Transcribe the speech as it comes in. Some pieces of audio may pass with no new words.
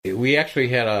we actually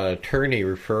had an attorney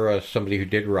refer us somebody who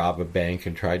did rob a bank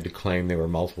and tried to claim they were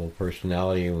multiple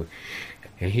personality, and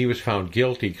he was found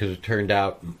guilty because it turned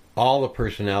out all the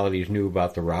personalities knew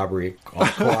about the robbery, all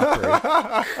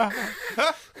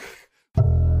cooperated.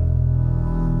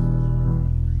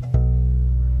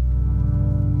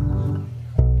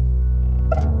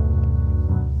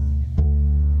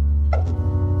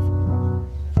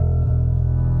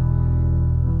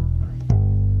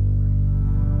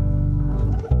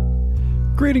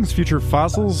 Greetings, future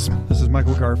fossils. This is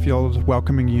Michael Garfield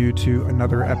welcoming you to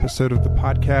another episode of the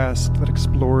podcast that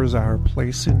explores our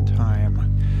place in time.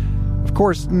 Of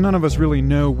course, none of us really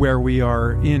know where we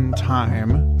are in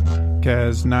time,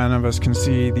 because none of us can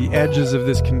see the edges of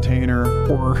this container,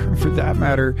 or for that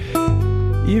matter,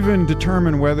 even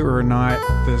determine whether or not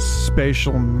this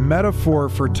spatial metaphor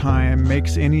for time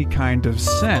makes any kind of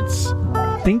sense.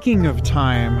 Thinking of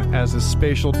time as a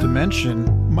spatial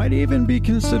dimension might even be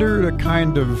considered a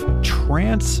kind of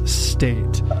trance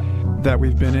state that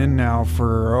we've been in now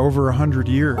for over 100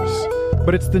 years.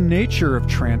 But it's the nature of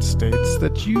trance states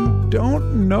that you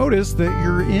don't notice that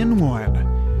you're in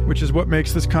one, which is what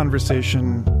makes this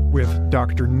conversation with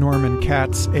Dr. Norman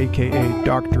Katz, aka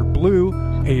Dr. Blue,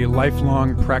 a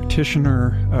lifelong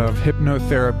practitioner of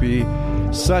hypnotherapy,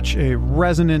 such a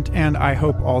resonant and I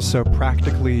hope also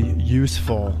practically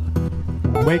useful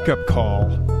wake-up call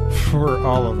for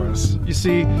all of us. You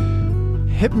see,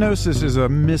 hypnosis is a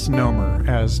misnomer,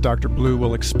 as Dr. Blue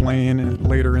will explain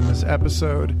later in this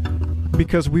episode,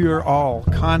 because we are all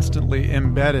constantly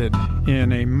embedded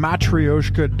in a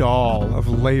matryoshka doll of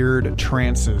layered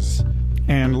trances.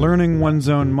 And learning one's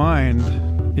own mind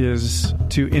is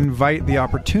to invite the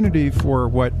opportunity for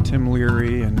what Tim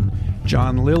Leary and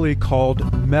John Lilly called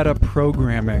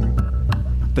meta-programming,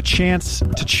 the chance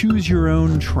to choose your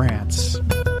own trance.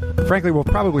 Frankly, we'll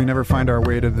probably never find our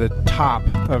way to the top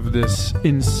of this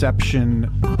inception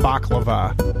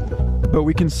baklava, but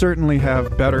we can certainly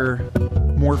have better,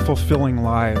 more fulfilling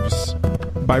lives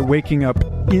by waking up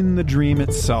in the dream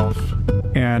itself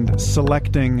and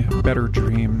selecting better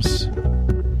dreams.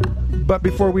 But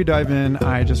before we dive in,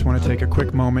 I just want to take a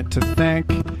quick moment to thank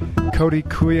Cody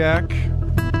Kuyak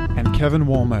and Kevin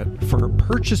Woolnut for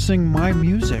purchasing my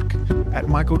music at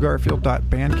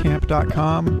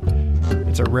michaelgarfield.bandcamp.com.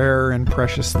 It's a rare and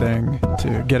precious thing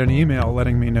to get an email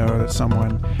letting me know that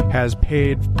someone has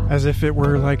paid as if it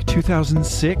were like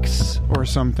 2006 or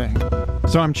something.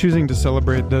 So I'm choosing to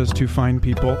celebrate those two fine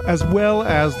people, as well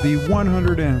as the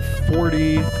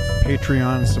 140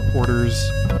 Patreon supporters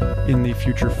in the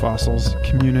Future Fossils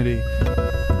community.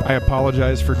 I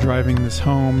apologize for driving this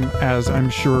home, as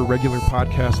I'm sure regular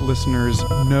podcast listeners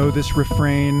know this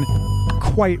refrain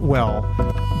quite well.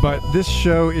 But this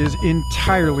show is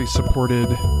entirely supported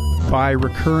by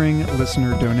recurring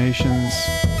listener donations.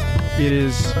 It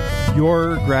is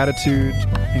your gratitude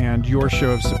and your show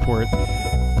of support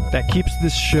that keeps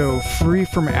this show free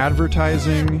from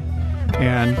advertising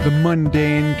and the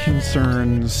mundane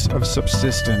concerns of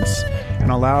subsistence, and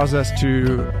allows us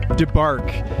to debark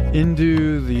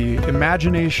into the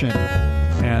imagination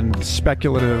and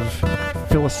speculative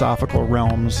philosophical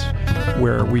realms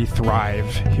where we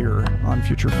thrive here on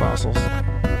Future Fossils.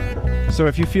 So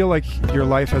if you feel like your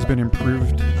life has been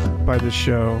improved by this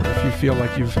show, if you feel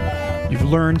like you've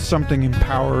learned something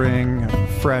empowering, a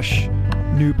fresh,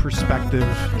 new perspective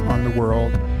on the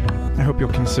world, I hope you'll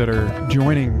consider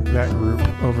joining that group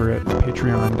over at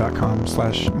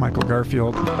patreon.com/Michael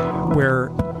Garfield,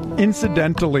 where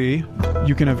incidentally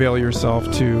you can avail yourself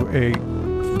to a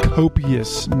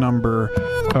copious number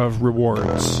of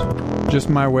rewards. Just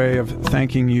my way of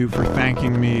thanking you for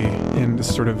thanking me in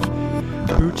this sort of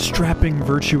bootstrapping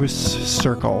virtuous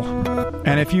circle.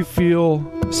 And if you feel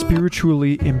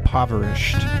spiritually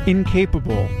impoverished,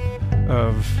 incapable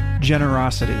of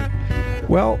generosity,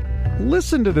 well,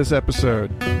 listen to this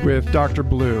episode with Dr.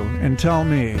 Blue and tell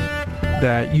me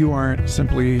that you aren't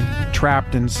simply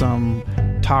trapped in some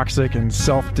toxic and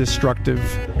self-destructive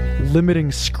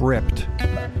limiting script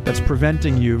that's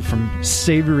preventing you from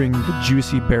savoring the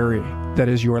juicy berry that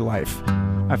is your life.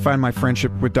 I find my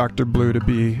friendship with Dr. Blue to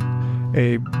be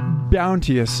a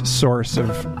bounteous source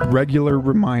of regular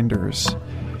reminders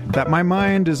that my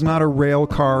mind is not a rail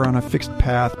car on a fixed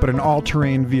path, but an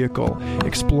all-terrain vehicle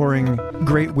exploring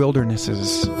great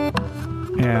wildernesses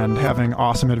and having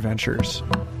awesome adventures.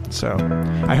 So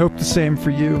I hope the same for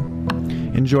you.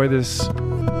 Enjoy this,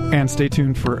 and stay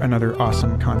tuned for another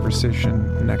awesome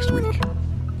conversation next week.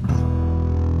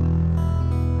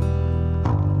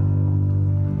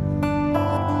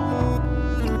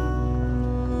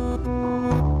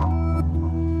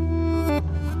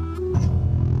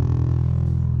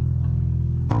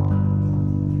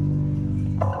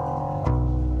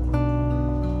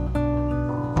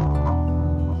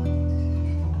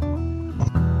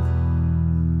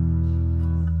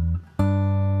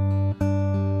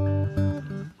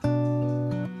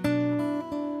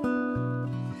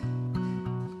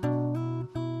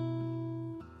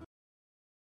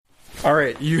 All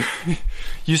right, you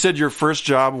said your first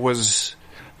job was...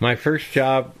 My first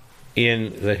job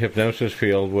in the hypnosis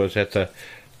field was at the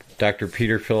Dr.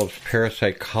 Peter Phillips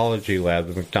Parapsychology Lab,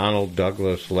 the McDonnell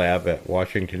Douglas Lab at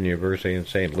Washington University in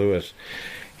St. Louis.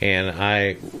 And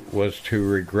I was to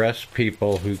regress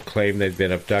people who claimed they'd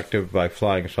been abducted by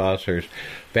flying saucers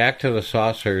back to the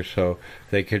saucers so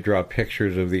they could draw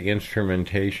pictures of the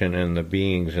instrumentation and the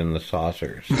beings in the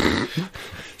saucers.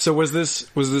 So was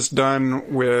this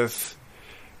done with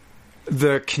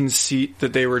the conceit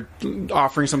that they were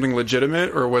offering something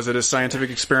legitimate, or was it a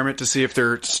scientific experiment to see if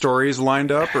their stories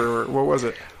lined up, or what was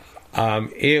it?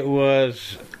 It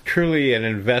was truly an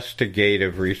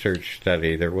investigative research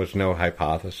study. There was no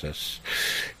hypothesis.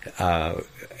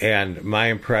 And my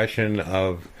impression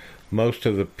of most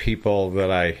of the people that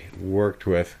I worked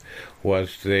with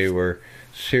was they were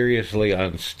seriously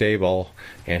unstable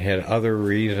and had other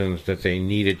reasons that they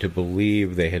needed to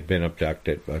believe they had been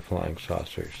abducted by flying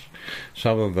saucers.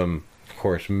 Some of them, of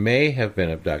course, may have been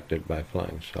abducted by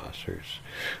flying saucers,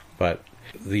 but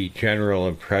the general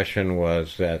impression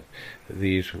was that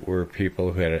these were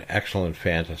people who had an excellent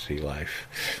fantasy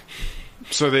life.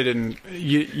 So they didn't.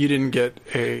 You didn't get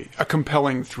a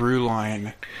compelling through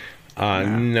line.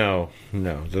 No.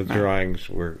 The drawings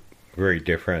were very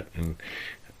different and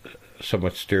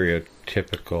somewhat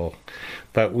stereotypical.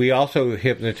 But we also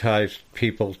hypnotized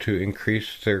people to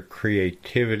increase their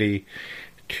creativity,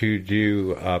 to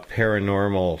do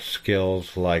paranormal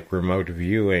skills like remote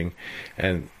viewing,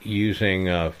 and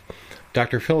using...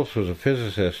 Dr. Phillips was a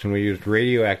physicist, and we used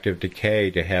radioactive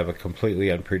decay to have a completely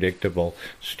unpredictable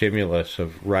stimulus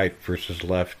of right versus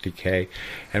left decay.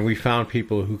 And we found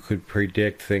people who could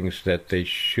predict things that they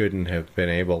shouldn't have been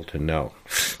able to know.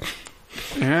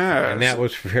 Yeah. And that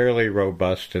was fairly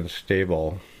robust and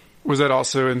stable. Was that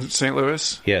also in St.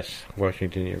 Louis? Yes,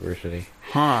 Washington University.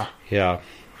 Huh. Yeah.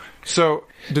 So,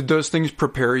 did those things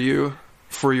prepare you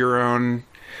for your own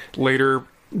later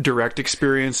direct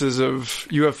experiences of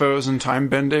UFOs and time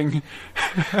bending?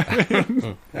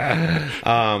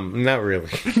 Not really.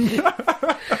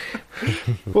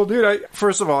 Well, dude,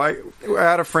 first of all, I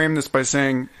had to frame this by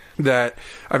saying that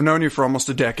I've known you for almost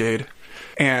a decade,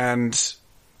 and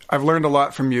I've learned a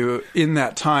lot from you in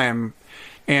that time.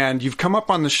 And you've come up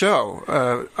on the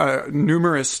show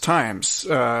numerous times,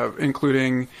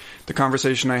 including the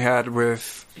conversation I had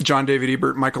with John David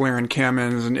Ebert, Michael Aaron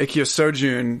Kamens, and Ikea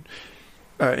Sojun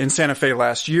in Santa Fe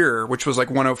last year, which was like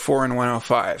 104 and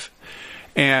 105.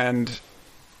 And,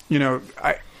 you know,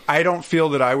 I don't feel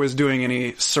that I was doing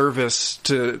any service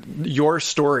to your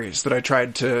stories that I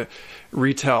tried to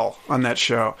retell on that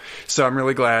show. So I'm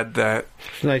really glad that...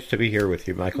 It's nice to be here with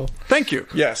you, Michael. Thank you.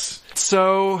 Yes.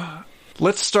 So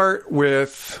let's start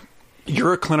with,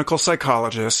 you're a clinical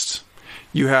psychologist.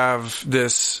 You have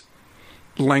this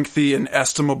lengthy and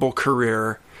estimable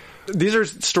career. These are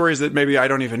stories that maybe I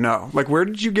don't even know. Like, where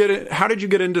did you get it? How did you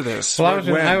get into this?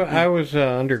 Well, I was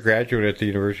undergraduate at the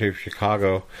University of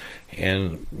Chicago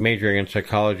and majoring in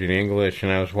psychology and English,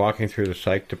 and I was walking through the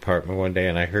psych department one day,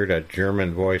 and I heard a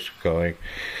German voice going,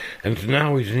 "And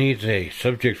now he needs a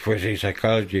subject for the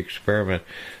psychology experiment."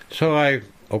 So I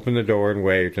opened the door and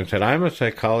waved and said, "I'm a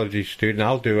psychology student,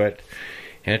 I'll do it."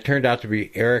 And it turned out to be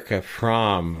Erika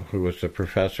Fromm, who was the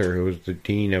professor who was the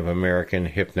dean of American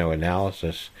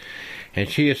hypnoanalysis. And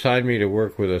she assigned me to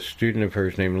work with a student of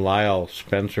hers named Lyle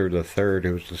Spencer III,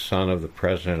 who was the son of the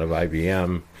president of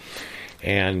IBM.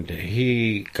 And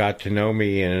he got to know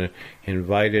me and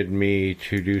invited me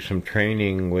to do some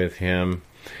training with him.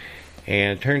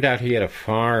 And it turned out he had a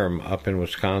farm up in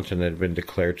Wisconsin that had been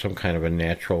declared some kind of a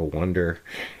natural wonder.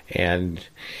 And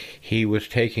he was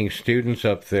taking students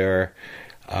up there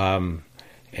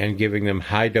and giving them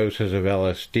high doses of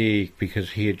LSD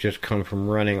because he had just come from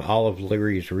running all of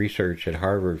Leary's research at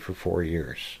Harvard for 4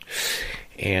 years.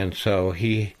 And so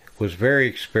he was very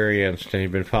experienced, and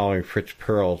he'd been following Fritz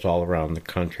Perls all around the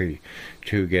country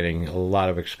too, getting a lot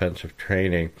of expensive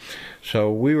training. So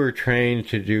we were trained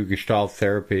to do Gestalt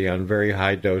therapy on very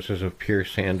high doses of pure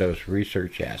Sandoz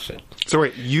research acid. So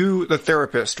wait, you, the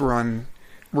therapist, were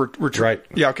right.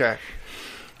 Yeah, okay.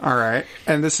 All right.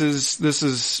 And this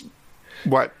is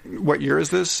what year is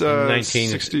this?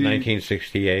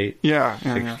 1968. Yeah.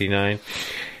 69. Yeah.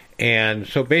 And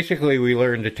so basically we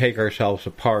learned to take ourselves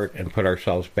apart and put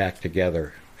ourselves back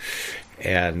together.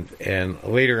 And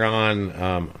later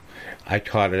on, I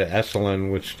taught at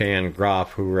Esalen with Stan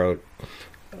Groff, who wrote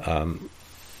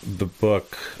the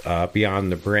book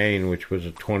Beyond the Brain, which was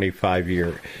a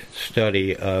 25-year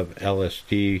study of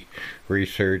LSD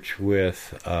research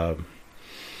with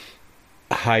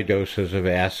high doses of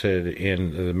acid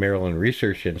in the Maryland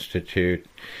Research Institute.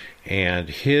 and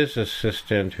his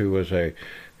assistant, who was a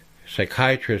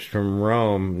psychiatrist from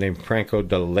Rome named Franco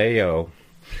de Leo,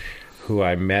 who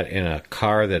I met in a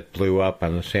car that blew up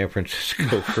on the San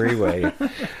Francisco freeway.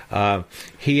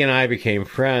 He and I became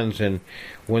friends, and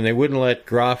when they wouldn't let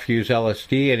Groff use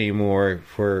LSD anymore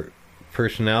for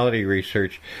personality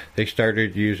research, they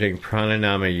started using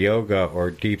pranayama yoga, or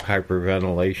deep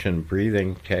hyperventilation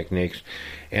breathing techniques.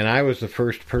 And I was the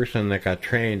first person that got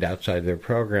trained outside their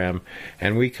program,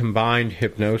 and we combined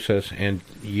hypnosis and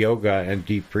yoga and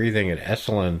deep breathing at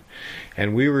Esalen.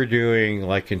 And we were doing,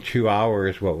 like in 2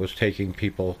 hours, what was taking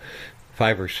people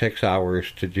 5 or 6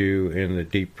 hours to do in the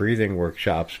deep breathing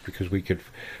workshops, because we could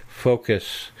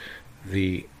focus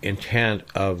the intent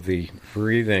of the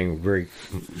breathing very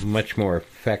much more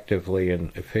effectively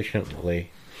and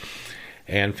efficiently.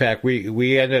 And in fact,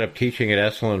 we ended up teaching at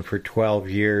Esalen for 12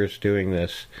 years doing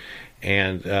this,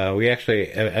 and we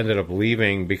actually ended up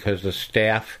leaving because the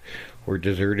staff were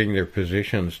deserting their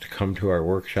positions to come to our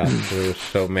workshops. It was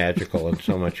so magical, and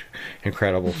so much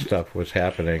incredible stuff was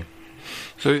happening.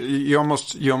 So you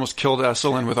almost killed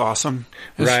Esalen with awesome.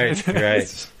 Right.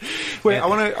 Wait, I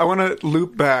want to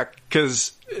loop back,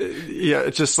 because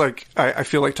it's just like I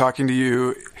feel like talking to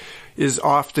you is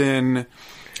often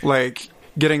like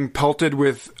getting pelted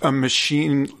with a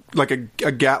machine, like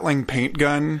a Gatling paint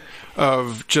gun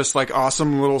of just like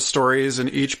awesome little stories,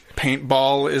 and each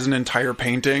paintball is an entire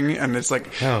painting, and it's like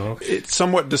it's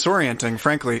somewhat disorienting,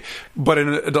 frankly, but in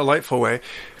a delightful way.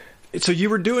 So you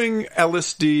were doing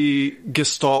LSD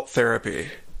Gestalt therapy.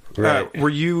 Right. Were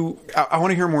you? I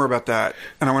want to hear more about that,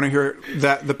 and I want to hear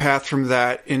the path from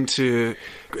that into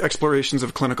explorations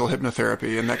of clinical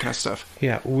hypnotherapy and that kind of stuff.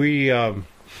 Yeah, we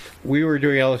were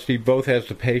doing LSD both as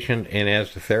the patient and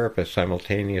as the therapist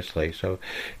simultaneously, so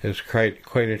it was quite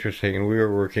interesting. And we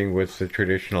were working with the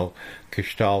traditional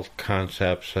Gestalt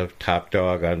concepts of top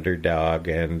dog, underdog,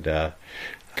 and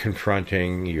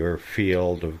confronting your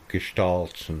field of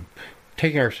gestalts and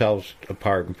taking ourselves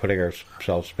apart and putting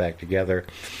ourselves back together.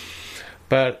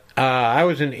 But I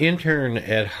was an intern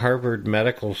at Harvard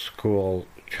Medical School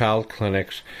child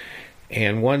clinics,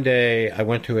 and one day I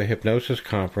went to a hypnosis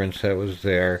conference that was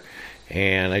there,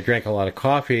 and I drank a lot of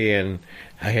coffee, and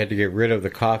I had to get rid of the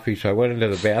coffee, so I went into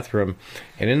the bathroom,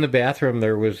 and in the bathroom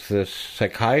there was this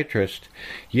psychiatrist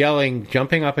yelling,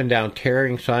 jumping up and down,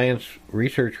 tearing science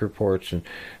research reports and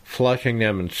flushing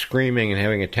them and screaming and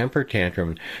having a temper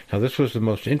tantrum. Now, this was the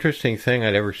most interesting thing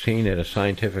I'd ever seen at a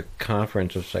scientific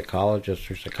conference of psychologists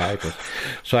or psychiatrists.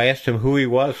 So I asked him who he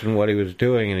was and what he was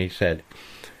doing, and he said,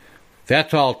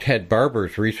 "That's all Ted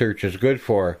Barber's research is good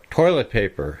for, toilet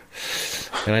paper."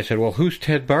 And I said, "Well, who's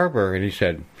Ted Barber?" And he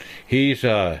said, "He's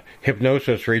a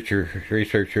hypnosis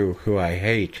researcher who I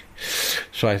hate."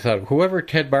 So I thought, whoever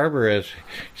Ted Barber is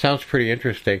sounds pretty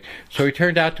interesting. So he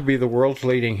turned out to be the world's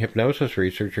leading hypnosis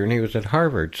researcher, and he was at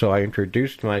Harvard. So I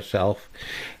introduced myself,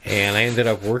 and I ended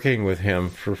up working with him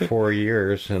for 4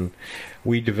 years, and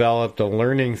we developed a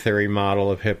learning theory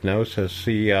model of hypnosis.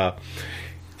 The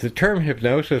term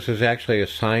hypnosis is actually a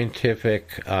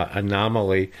scientific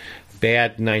anomaly,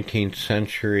 bad 19th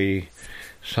century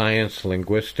science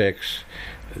linguistics.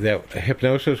 That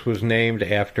hypnosis was named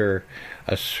after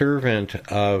a servant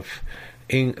of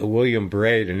William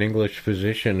Braid, an English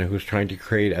physician who was trying to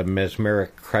create a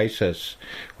mesmeric crisis,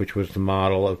 which was the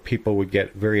model of people would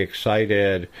get very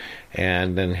excited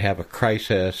and then have a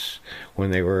crisis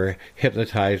when they were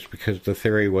hypnotized, because the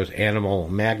theory was animal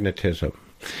magnetism.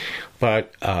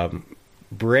 But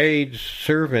Braid's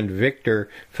servant, Victor,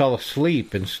 fell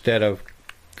asleep instead of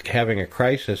having a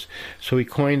crisis, so he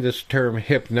coined this term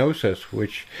hypnosis,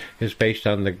 which is based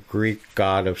on the Greek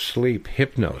god of sleep,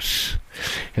 Hypnos.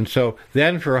 And so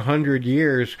then for 100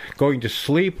 years, going to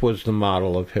sleep was the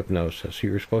model of hypnosis.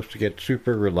 You were supposed to get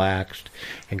super relaxed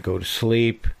and go to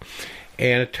sleep.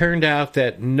 And it turned out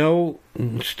that no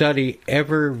study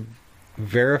ever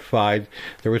verified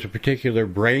there was a particular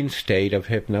brain state of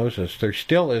hypnosis. There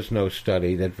still is no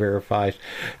study that verifies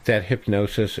that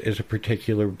hypnosis is a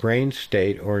particular brain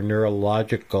state or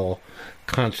neurological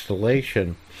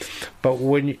constellation. But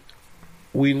when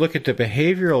we look at the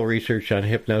behavioral research on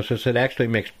hypnosis, it actually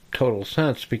makes total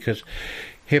sense, because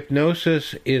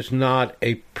hypnosis is not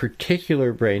a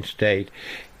particular brain state.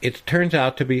 It turns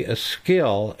out to be a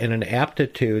skill and an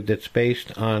aptitude that's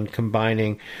based on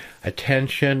combining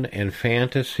attention and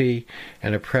fantasy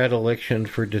and a predilection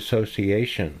for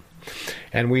dissociation.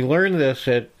 And we learn this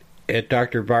at at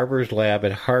Dr. Barber's lab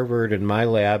at Harvard and my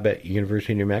lab at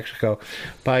University of New Mexico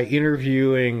by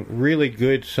interviewing really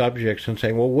good subjects and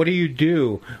saying, well, what do you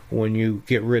do when you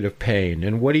get rid of pain?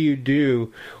 And what do you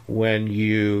do when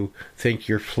you think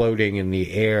you're floating in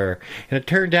the air? And it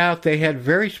turned out they had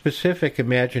very specific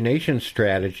imagination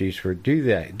strategies for doing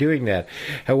that.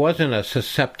 It wasn't a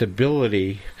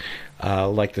susceptibility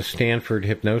like the Stanford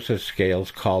hypnosis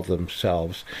scales called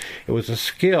themselves. It was a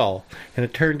skill, and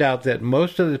it turned out that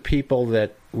most of the people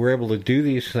that were able to do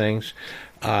these things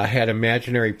had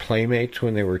imaginary playmates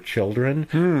when they were children,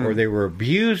 or they were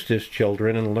abused as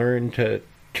children and learned to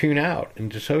tune out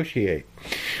and dissociate.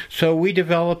 So we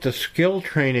developed a skill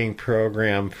training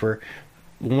program for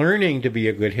learning to be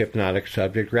a good hypnotic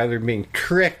subject rather than being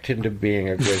tricked into being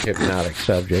a good hypnotic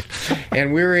subject.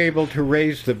 And we were able to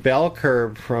raise the bell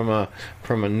curve from a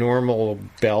normal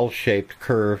bell-shaped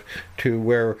curve to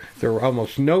where there were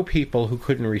almost no people who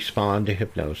couldn't respond to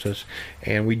hypnosis.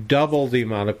 And we doubled the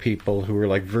amount of people who were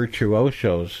like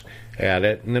virtuosos at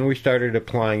it. And then we started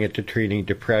applying it to treating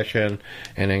depression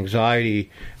and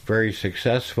anxiety, very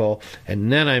successful.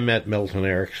 And then I met Milton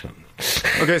Erickson.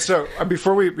 Okay, so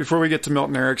before we get to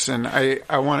Milton Erickson,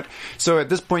 I want, so at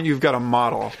this point you've got a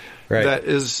model. Right. That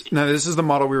is, now this is the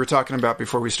model we were talking about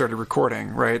before we started recording,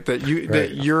 right? That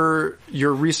your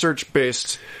research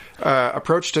based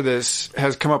approach to this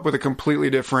has come up with a completely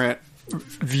different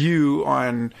view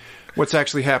on what's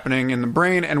actually happening in the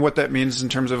brain and what that means in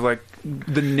terms of like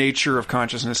the nature of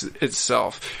consciousness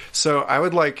itself. So I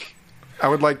would like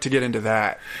to get into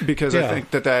that because I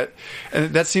think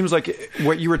that seems like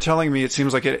what you were telling me. It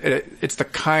seems like it's the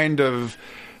kind of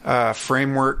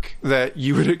framework that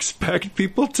you would expect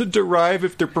people to derive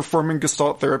if they're performing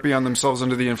Gestalt therapy on themselves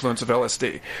under the influence of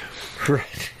LSD.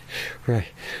 Right.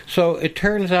 So it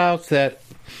turns out that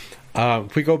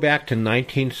if we go back to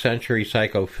 19th century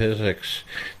psychophysics,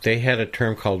 they had a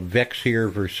term called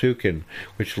Vexir-Versuchen,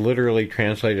 which literally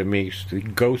translated means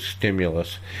ghost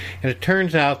stimulus. And it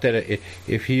turns out that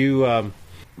if you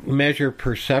measure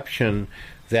perception,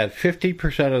 that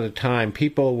 50% of the time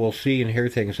people will see and hear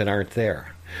things that aren't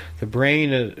there. The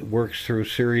brain works through a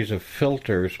series of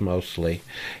filters mostly,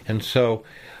 and so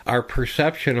our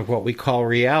perception of what we call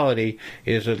reality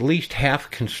is at least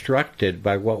half constructed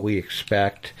by what we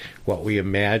expect, what we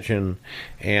imagine,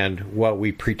 and what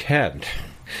we pretend.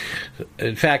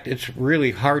 In fact, it's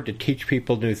really hard to teach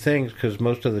people new things because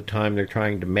most of the time they're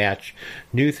trying to match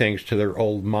new things to their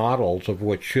old models of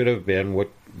what should have been,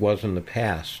 what was in the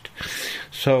past.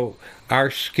 So our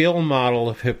skill model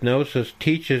of hypnosis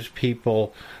teaches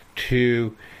people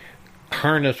to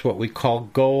harness what we call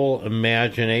goal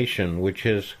imagination, which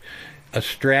is a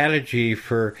strategy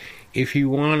for if you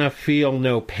want to feel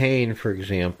no pain, for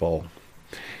example.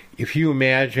 If you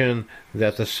imagine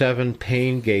that the 7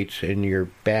 pain gates in your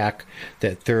back,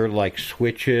 that they're like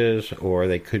switches, or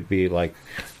they could be like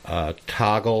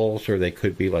toggles, or they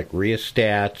could be like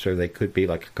rheostats, or they could be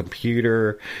like a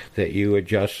computer that you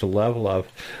adjust the level of.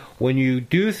 When you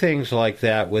do things like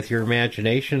that with your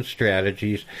imagination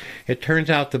strategies, it turns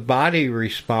out the body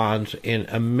responds in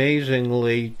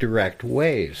amazingly direct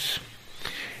ways.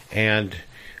 And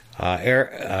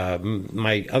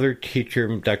my other teacher,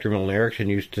 Dr. Milton Erickson,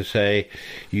 used to say,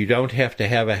 you don't have to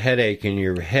have a headache in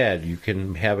your head. You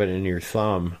can have it in your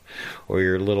thumb or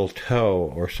your little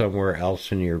toe or somewhere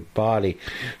else in your body.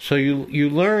 So you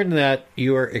learn that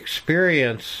your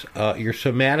experience, your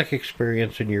somatic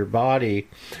experience in your body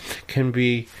can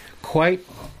be quite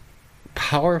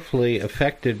powerfully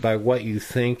affected by what you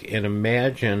think and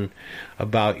imagine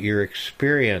about your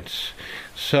experience.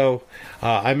 So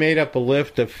I made up a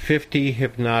list of 50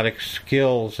 hypnotic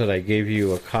skills that I gave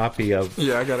you a copy of.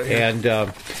 Yeah, I got it here. And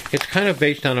it's kind of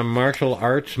based on a martial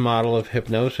arts model of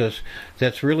hypnosis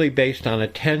that's really based on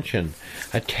attention.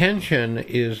 Attention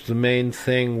is the main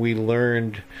thing we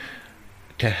learned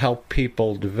to help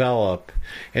people develop,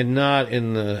 and not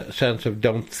in the sense of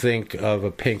don't think of a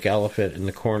pink elephant in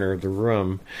the corner of the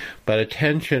room, but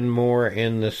attention more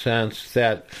in the sense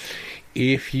that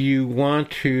if you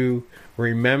want to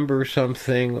remember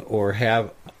something or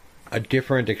have a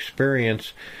different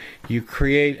experience, you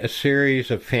create a series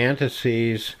of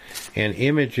fantasies and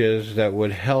images that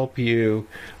would help you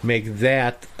make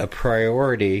that a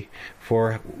priority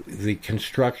for the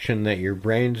construction that your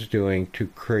brain's doing to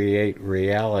create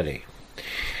reality.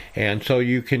 And so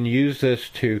you can use this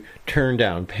to turn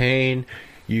down pain.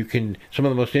 Some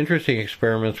of the most interesting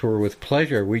experiments were with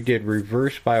pleasure. We did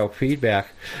reverse biofeedback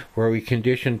where we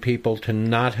conditioned people to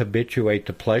not habituate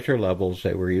to pleasure levels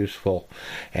that were useful.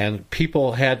 And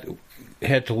people had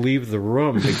had to leave the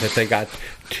room because they got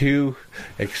too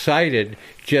excited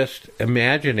just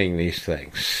imagining these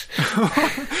things.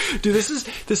 Dude,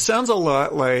 this sounds a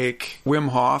lot like Wim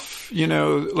Hof,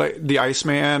 like the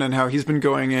Iceman, and how he's been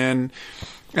going in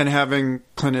and having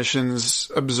clinicians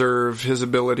observe his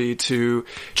ability to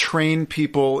train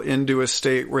people into a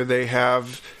state where they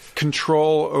have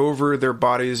control over their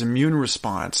body's immune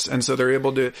response. And so they're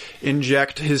able to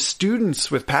inject his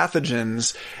students with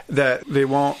pathogens that they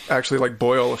won't actually like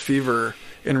boil a fever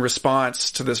in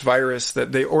response to this virus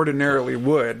that they ordinarily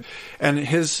would. And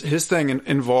his thing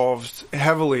involved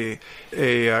heavily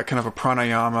a kind of a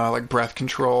pranayama, like breath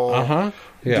control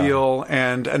deal,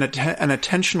 and an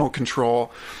attentional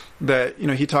control that,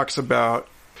 he talks about.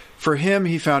 For him,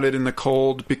 he found it in the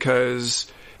cold because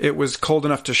it was cold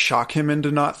enough to shock him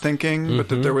into not thinking, but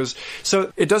that there was...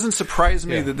 So it doesn't surprise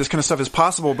me that this kind of stuff is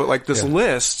possible, but like this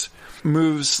list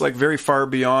moves like very far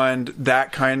beyond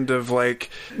that kind of like,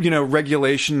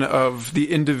 regulation of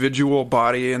the individual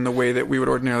body in the way that we would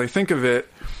ordinarily think of it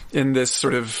in this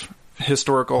sort of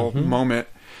historical moment,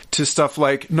 to stuff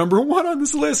like number 1 on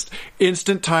this list,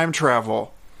 instant time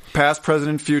travel. Past,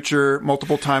 present, future,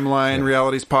 multiple timeline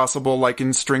realities possible, like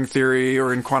in string theory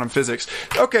or in quantum physics.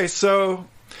 Okay, so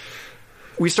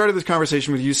we started this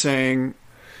conversation with you saying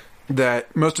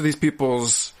that most of these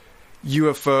people's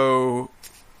UFO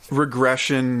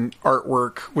regression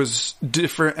artwork was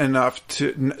different enough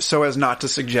so as not to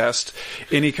suggest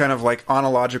any kind of like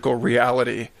ontological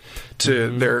reality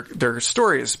to their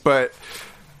stories. But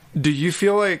do you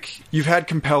feel like you've had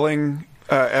compelling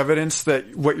evidence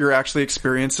that what you're actually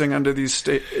experiencing under these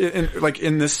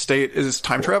in this state is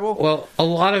time travel? Well, a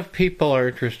lot of people are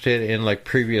interested in like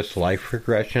previous life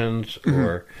regressions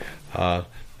or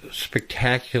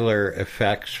spectacular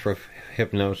effects for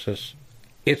hypnosis.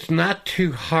 It's not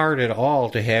too hard at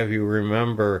all to have you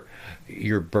remember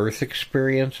your birth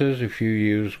experiences if you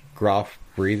use Groff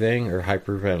breathing or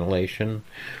hyperventilation,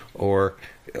 or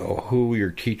who your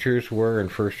teachers were in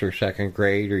first or second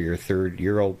grade, or your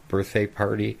third-year-old birthday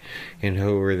party and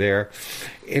who were there.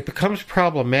 It becomes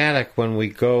problematic when we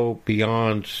go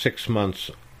beyond 6 months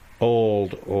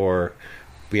old or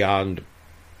beyond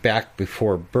back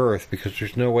before birth, because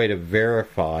there's no way to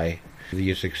verify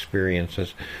these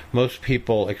experiences. Most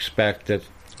people expect that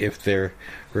if they're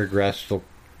regressed, they'll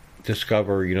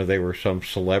discover, they were some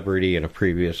celebrity in a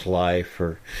previous life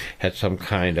or had some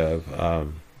kind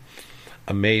of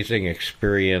amazing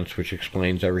experience which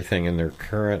explains everything in their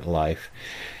current life.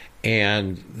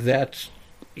 And that's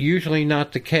usually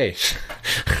not the case.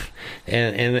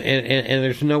 and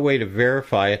there's no way to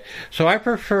verify it. So I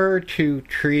prefer to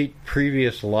treat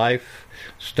previous life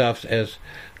stuff as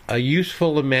a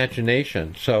useful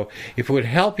imagination. So if it would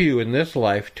help you in this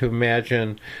life to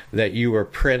imagine that you were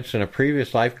Prince in a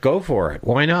previous life, go for it.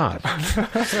 Why not?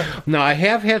 Now, I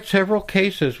have had several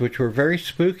cases which were very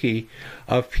spooky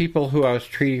of people who I was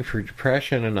treating for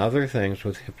depression and other things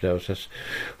with hypnosis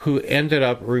who ended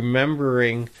up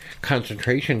remembering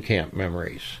concentration camp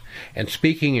memories and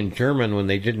speaking in German when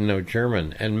they didn't know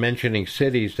German, and mentioning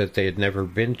cities that they had never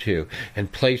been to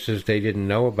and places they didn't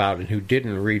know about and who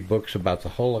didn't read books about the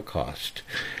Holocaust.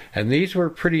 And these were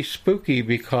pretty spooky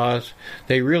because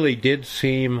they really did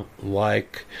seem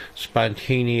like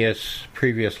spontaneous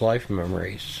previous life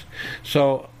memories.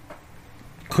 So,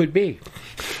 could be.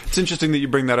 It's interesting that you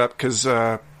bring that up, because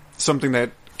something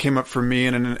that came up for me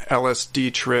in an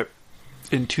LSD trip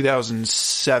in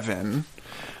 2007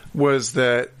 was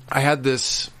that I had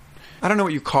this, I don't know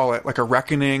what you call it, like a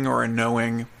reckoning or a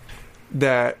knowing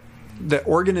that the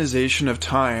organization of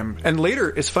time. And later,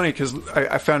 it's funny because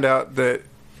I found out that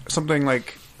something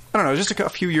like, I don't know, just a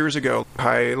few years ago,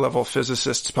 high-level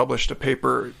physicists published a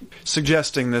paper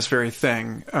suggesting this very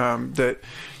thing, that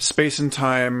space and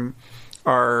time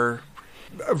are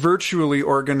virtually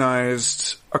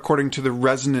organized according to the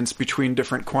resonance between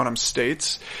different quantum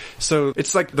states. So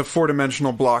it's like the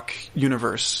four-dimensional block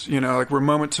universe, like where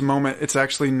moment to moment it's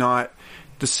actually not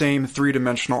the same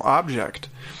three-dimensional object,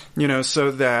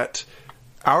 so that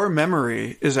our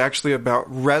memory is actually about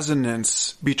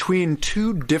resonance between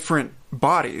two different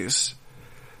bodies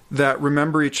that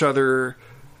remember each other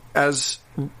as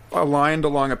aligned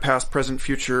along a past, present,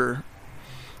 future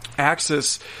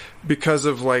axis because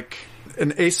of like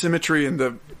an asymmetry in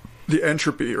the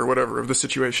entropy or whatever of the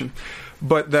situation,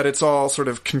 but that it's all sort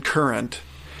of concurrent,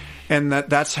 and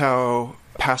that's how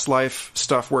past life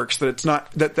stuff works. That it's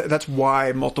not that's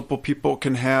why multiple people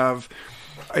can have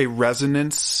a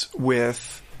resonance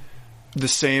with the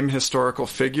same historical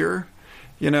figure,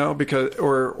 because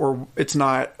or it's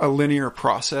not a linear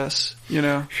process,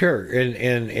 Sure,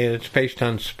 and it's based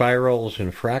on spirals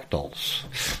and fractals.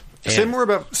 Say more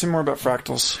about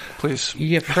fractals, please.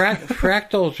 Yeah,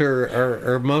 fractals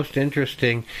are most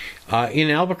interesting. In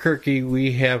Albuquerque,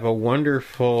 we have a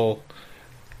wonderful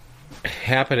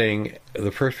happening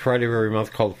the first Friday of every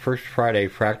month called First Friday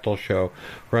Fractal Show,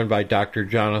 run by Dr.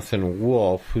 Jonathan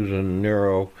Wolf, who's a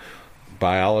neurobiologist,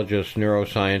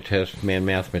 neuroscientist,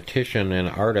 mathematician, and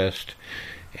artist.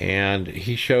 And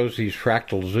he shows these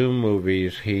fractal Zoom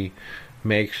movies he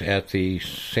makes at the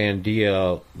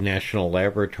Sandia National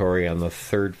Laboratory on the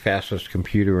third fastest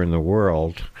computer in the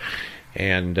world.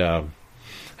 And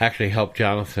actually helped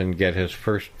Jonathan get his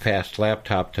first fast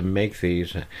laptop to make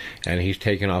these, and he's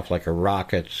taken off like a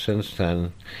rocket since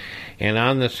then. And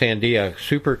on the Sandia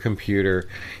supercomputer,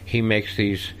 he makes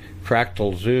these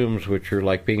fractal zooms, which are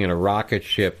like being in a rocket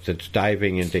ship that's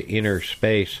diving into inner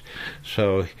space.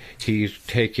 So he's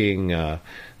taking, the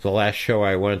last show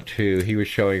I went to, he was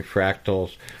showing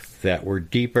fractals that were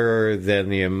deeper than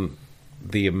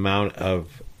the amount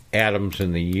of atoms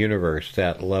in the universe,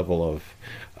 that level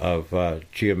of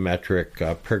geometric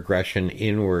progression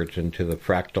inwards into the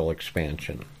fractal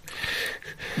expansion.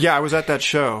 Yeah, I was at that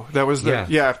show. That was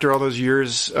after all those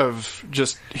years of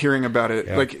just hearing about it.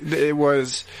 Yeah. Like, it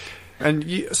was,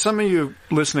 and some of you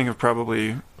listening have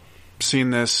probably seen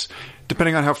this.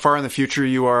 Depending on how far in the future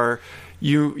you are,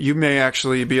 you may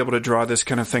actually be able to draw this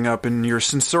kind of thing up in your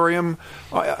sensorium,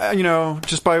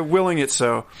 just by willing it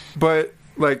so. But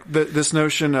like this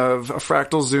notion of a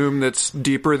fractal zoom that's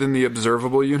deeper than the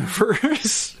observable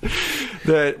universe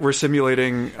that we're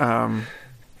simulating,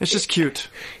 it's just cute.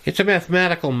 It's a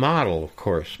mathematical model, of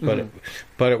course,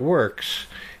 but it works.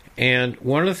 And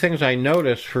one of the things I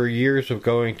noticed for years of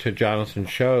going to Jonathan's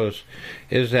shows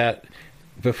is that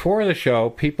before the show,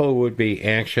 people would be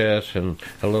anxious and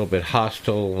a little bit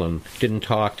hostile and didn't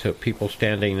talk to people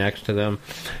standing next to them.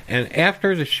 And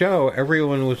after the show,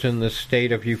 everyone was in this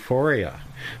state of euphoria.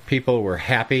 People were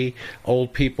happy.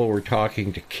 Old people were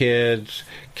talking to kids.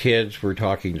 Kids were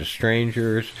talking to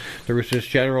strangers. There was this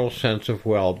general sense of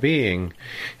well-being.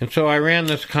 And so I ran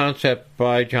this concept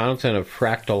by Jonathan of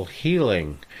fractal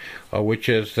healing, which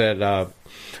is that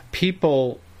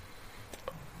people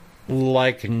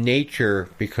like nature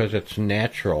because it's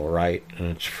natural, right? And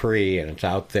it's free and it's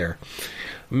out there.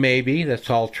 Maybe that's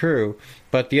all true.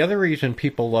 But the other reason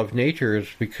people love nature is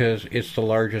because it's the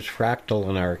largest fractal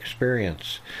in our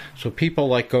experience. So people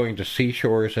like going to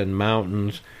seashores and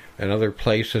mountains and other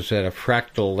places that have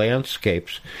fractal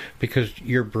landscapes because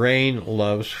your brain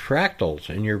loves fractals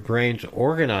and your brain's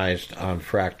organized on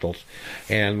fractals.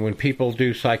 And when people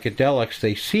do psychedelics,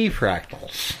 they see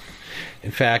fractals.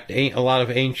 In fact, a lot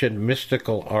of ancient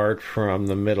mystical art from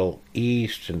the Middle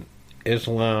East and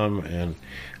Islam and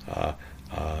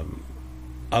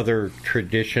other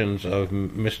traditions of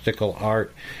mystical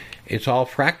art, it's all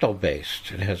fractal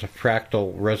based. It has a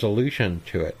fractal resolution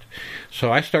to it.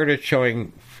 So I started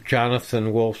showing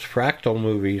Jonathan Wolf's fractal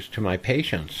movies to my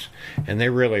patients, and they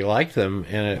really liked them,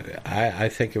 and I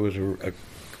think it was a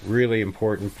really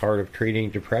important part of treating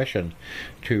depression,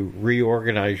 to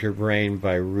reorganize your brain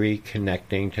by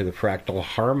reconnecting to the fractal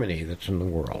harmony that's in the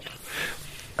world.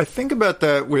 I think about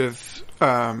that with,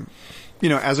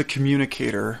 as a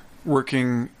communicator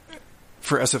working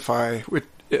for SFI.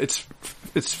 It's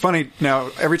funny now.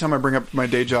 Every time I bring up my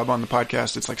day job on the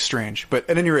podcast, it's like strange. But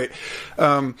at any rate,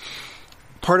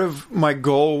 part of my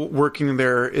goal working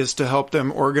there is to help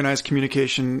them organize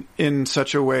communication in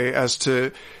such a way as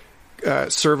to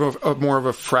serve a more of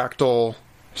a fractal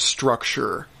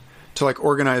structure, to like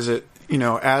organize it,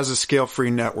 as a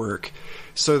scale-free network,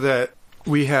 so that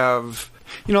we have,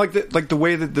 like the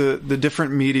way that the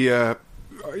different media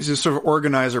just sort of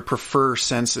organize or prefer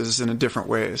senses in different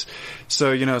ways.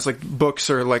 So, it's like books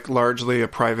are like largely a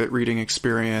private reading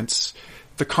experience.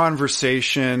 The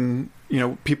conversation,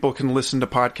 people can listen to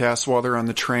podcasts while they're on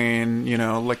the train,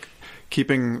 like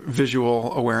keeping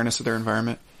visual awareness of their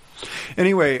environment.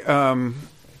 Anyway,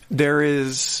 there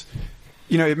is,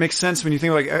 it makes sense when you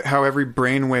think like how every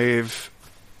brainwave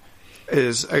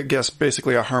is, I guess,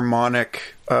 basically a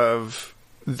harmonic of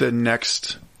the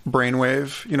next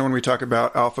brainwave. When we talk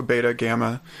about alpha, beta,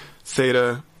 gamma,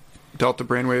 theta, delta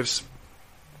brainwaves,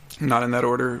 not in that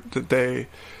order,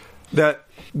 that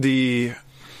the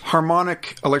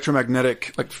harmonic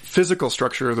electromagnetic, like physical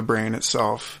structure of the brain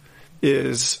itself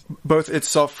is both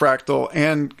itself fractal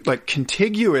and like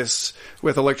contiguous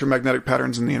with electromagnetic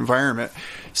patterns in the environment.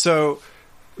 So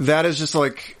that is just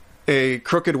like a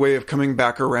crooked way of coming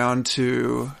back around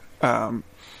to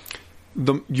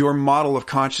your model of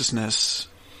consciousness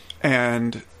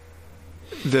and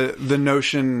the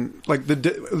notion, like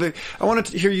I wanted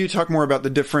to hear you talk more about the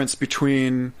difference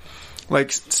between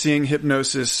like seeing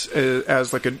hypnosis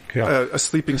as like a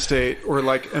sleeping state or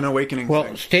like an awakening Well,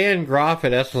 thing. Stan Groff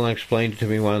at Esalen explained it to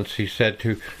me once. He said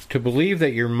to believe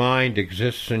that your mind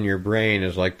exists in your brain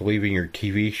is like believing your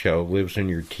TV show lives in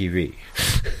your TV.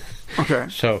 Okay.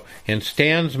 So, and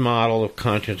Stan's model of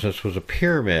consciousness was a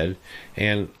pyramid,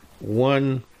 and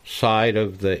one side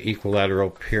of the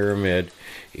equilateral pyramid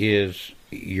is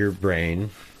your brain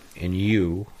and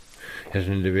you as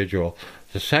an individual.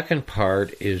 The second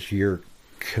part is your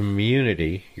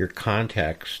community, your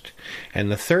context, and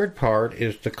the third part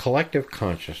is the collective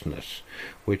consciousness,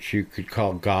 which you could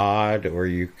call God, or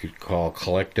you could call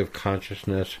collective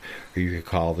consciousness, or you could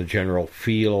call the general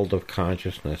field of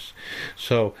consciousness.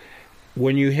 So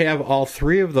when you have all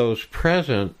three of those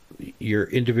present, your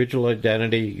individual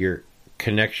identity, your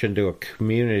connection to a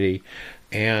community,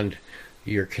 and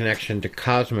your connection to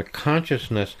cosmic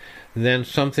consciousness, then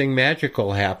something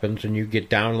magical happens and you get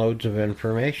downloads of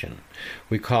information.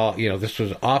 We call, this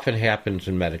often happens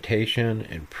in meditation,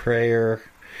 in prayer,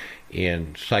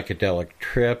 in psychedelic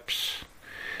trips.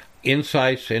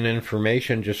 Insights and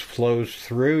information just flows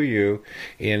through you.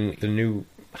 In the new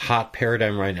hot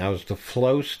paradigm right now is the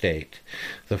flow state.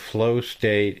 The flow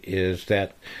state is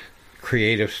that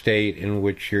creative state in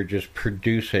which you're just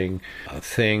producing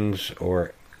things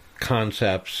or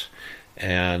concepts,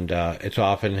 and it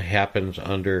often happens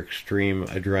under extreme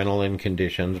adrenaline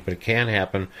conditions, but it can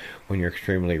happen when you're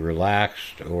extremely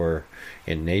relaxed or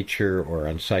in nature or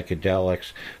on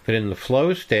psychedelics. But in the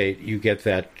flow state, you get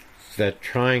that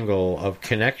triangle of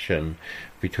connection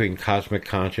between cosmic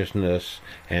consciousness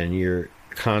and your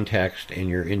context and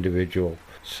your individual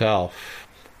self.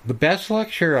 The best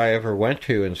lecture I ever went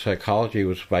to in psychology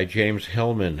was by James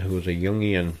Hillman, who was a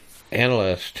Jungian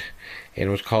analyst, and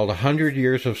it was called 100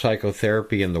 Years of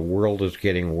Psychotherapy and the World is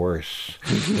Getting Worse.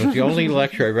 It was the only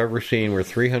lecture I've ever seen where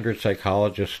 300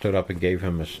 psychologists stood up and gave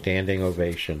him a standing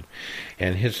ovation.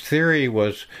 And his theory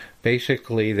was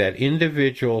basically that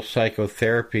individual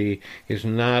psychotherapy is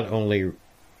not only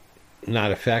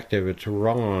not effective, it's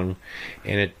wrong,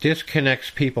 and it disconnects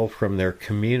people from their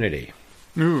community.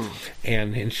 Ooh.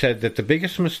 And he said that the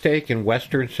biggest mistake in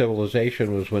Western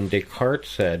civilization was when Descartes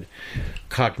said,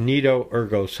 cognito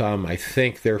ergo sum, I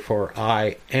think, therefore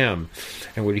I am.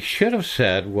 And what he should have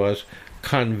said was,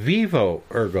 convivo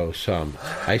ergo sum,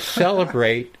 I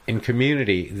celebrate in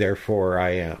community, therefore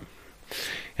I am.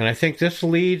 And I think this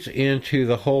leads into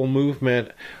the whole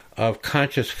movement of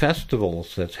conscious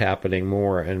festivals that's happening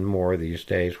more and more these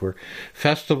days, where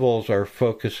festivals are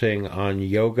focusing on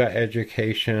yoga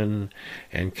education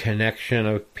and connection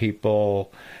of people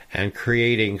and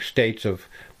creating states of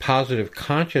positive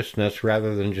consciousness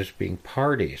rather than just being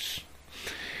parties.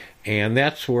 And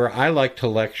that's where I like to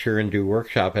lecture and do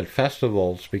workshop at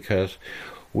festivals, because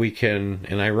we can,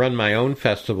 and I run my own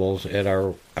festivals at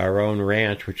our own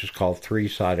ranch, which is called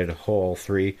Three-Sided Whole,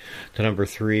 3, the number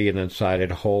 3, and then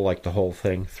sided whole, like the whole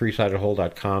thing.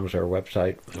 threesidedwhole.com is our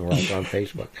website, and we're also on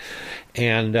Facebook.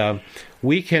 And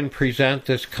we can present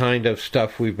this kind of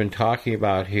stuff we've been talking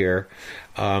about here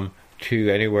to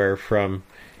anywhere from,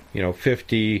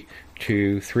 50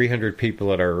 to 300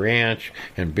 people at our ranch,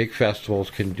 and big festivals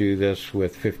can do this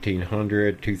with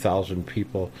 1,500, 2,000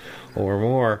 people or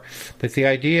more. But the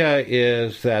idea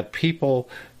is that people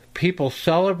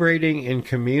celebrating in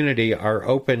community are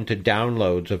open to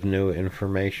downloads of new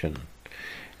information.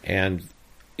 And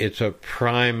it's a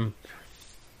prime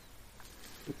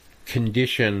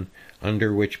condition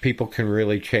under which people can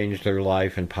really change their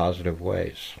life in positive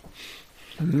ways.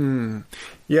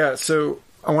 Yeah, so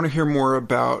I want to hear more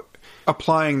about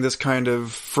applying this kind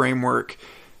of framework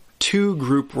to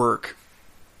group work,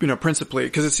 principally,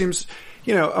 because it seems,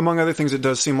 among other things, it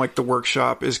does seem like the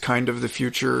workshop is kind of the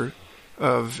future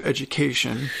of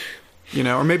education,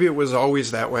 or maybe it was always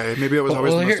that way. Maybe it was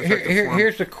always the most effective form.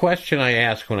 Here's the question I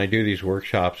ask when I do these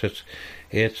workshops.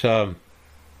 It's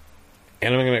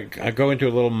and I'm going to go into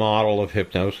a little model of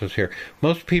hypnosis here.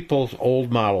 Most people's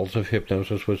old models of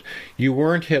hypnosis was you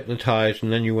weren't hypnotized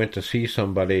and then you went to see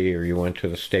somebody, or you went to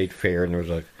the state fair and there was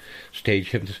a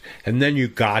stage hypnotist, and then you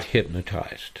got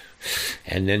hypnotized.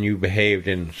 And then you behaved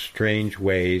in strange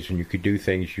ways and you could do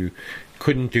things you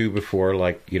couldn't do before,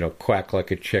 like, quack like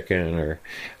a chicken or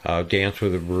dance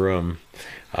with a broom.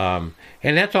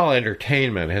 And that's all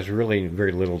entertainment. It has really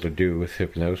very little to do with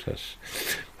hypnosis.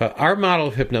 But our model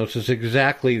of hypnosis is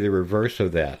exactly the reverse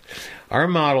of that. Our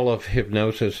model of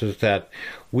hypnosis is that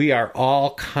we are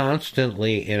all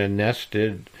constantly in a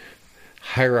nested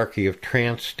hierarchy of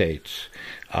trance states.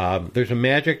 There's a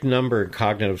magic number in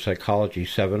cognitive psychology,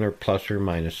 7 or plus or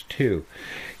minus 2.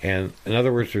 And in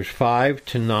other words, there's 5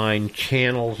 to 9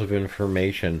 channels of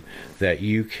information that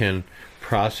you can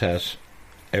process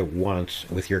at once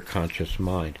with your conscious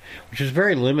mind, which is a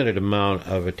very limited amount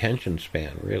of attention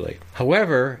span, really.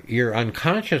 However, your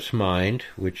unconscious mind,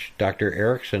 which Dr.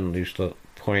 Erickson used to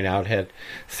point out, had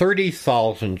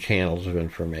 30,000 channels of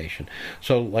information.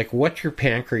 So, like, what's your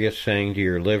pancreas saying to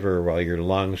your liver while your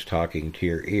lungs talking to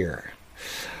your ear?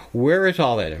 Where is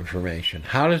all that information?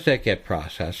 How does that get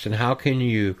processed? And how can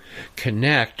you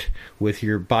connect with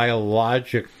your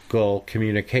biological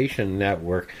communication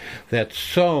network that's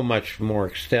so much more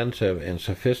extensive and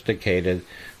sophisticated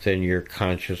than your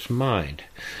conscious mind?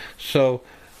 So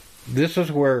this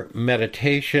is where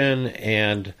meditation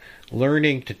and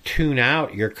learning to tune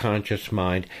out your conscious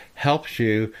mind helps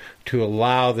you to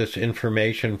allow this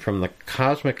information from the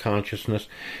cosmic consciousness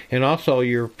and also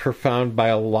your profound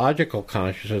biological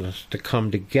consciousness to come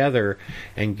together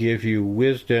and give you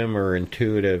wisdom or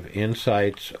intuitive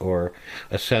insights or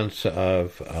a sense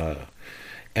of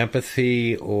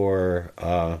empathy or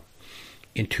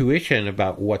intuition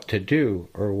about what to do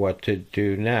or what to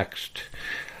do next.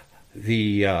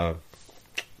 The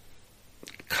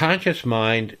conscious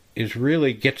mind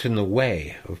really gets in the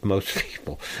way of most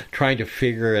people trying to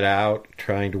figure it out,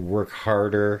 trying to work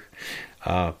harder,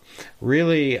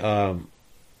 really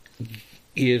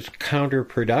is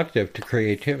counterproductive to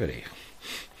creativity.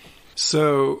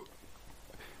 So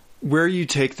where you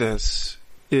take this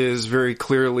is very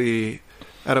clearly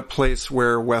at a place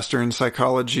where Western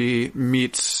psychology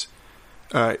meets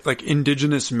like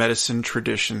indigenous medicine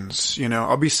traditions. You know,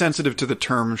 I'll be sensitive to the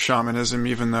term shamanism,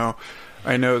 even though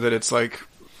I know that it's like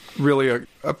really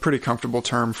a pretty comfortable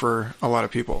term for a lot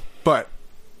of people. But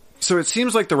so it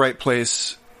seems like the right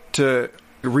place to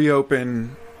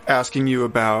reopen asking you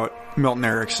about Milton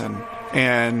Erickson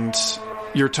and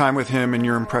your time with him and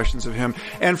your impressions of him.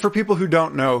 And for people who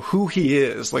don't know who he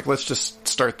is, like, let's just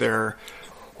start there.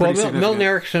 Well, Milton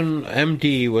Erickson,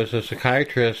 MD, was a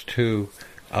psychiatrist who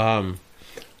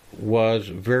was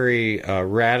very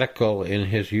radical in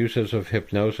his uses of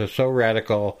hypnosis, so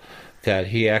radical that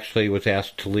he actually was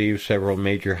asked to leave several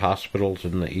major hospitals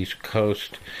in the East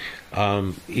Coast,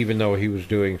 even though he was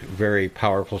doing very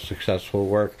powerful, successful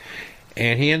work.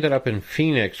 And he ended up in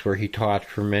Phoenix, where he taught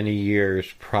for many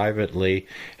years privately,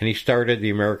 and he started the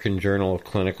American Journal of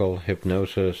Clinical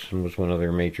Hypnosis and was one of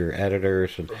their major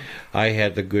editors. And I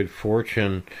had the good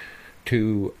fortune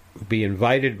to be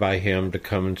invited by him to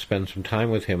come and spend some time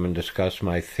with him and discuss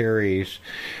my theories.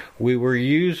 We were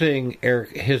using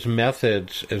his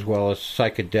methods as well as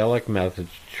psychedelic methods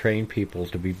to train people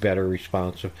to be better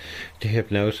responsive to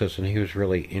hypnosis, and he was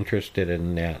really interested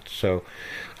in that. So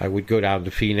I would go down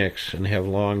to Phoenix and have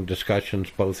long discussions,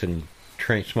 both in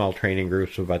small training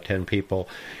groups of about 10 people,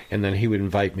 and then he would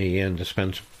invite me in to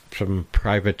spend some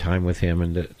private time with him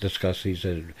and to discuss these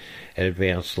at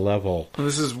advanced level. Well,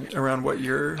 this is around what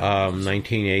year?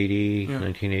 1980,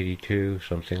 1982,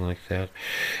 something like that.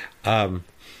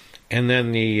 And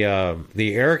then the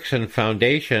Erickson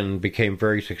Foundation became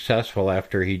very successful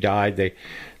after he died.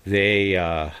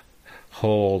 They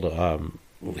hold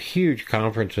huge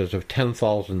conferences of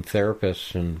 10,000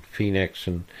 therapists in Phoenix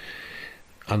and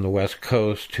on the West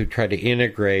Coast to try to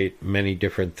integrate many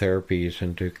different therapies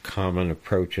into common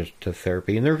approaches to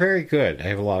therapy. And they're very good. I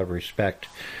have a lot of respect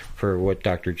for what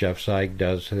Dr. Jeff Zeig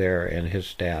does there and his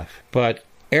staff. But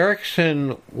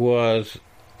Erickson was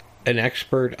an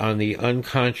expert on the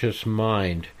unconscious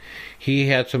mind. He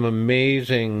had some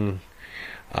amazing...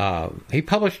 he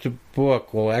published a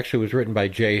book, well, actually it was written by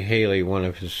Jay Haley, one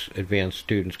of his advanced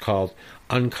students, called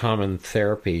Uncommon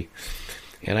Therapy.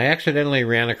 And I accidentally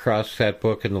ran across that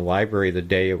book in the library the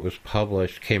day it was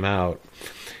published, came out.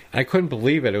 I couldn't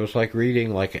believe it. It was like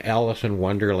reading like Alice in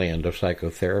Wonderland of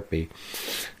psychotherapy.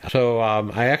 So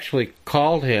I actually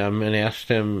called him and asked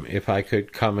him if I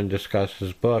could come and discuss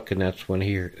his book, and that's when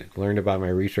he learned about my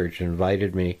research and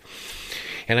invited me.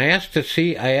 And I asked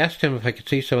him if I could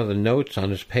see some of the notes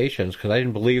on his patients, because I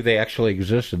didn't believe they actually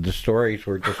existed. The stories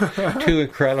were just too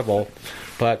incredible.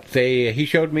 But he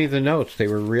showed me the notes. They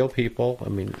were real people. I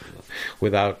mean,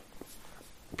 without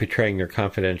betraying their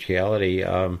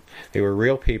confidentiality, they were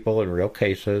real people in real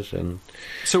cases. And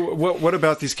so, what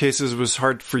about these cases was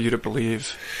hard for you to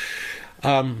believe?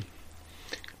 I'll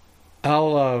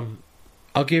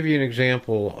give you an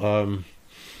example.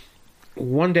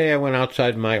 One day I went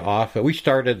outside my office. We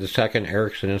started the second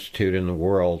Erickson Institute in the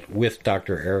world with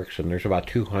Dr. Erickson. There's about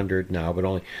 200 now, but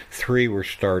only 3 were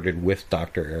started with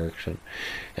Dr. Erickson.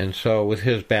 And so with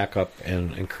his backup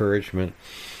and encouragement,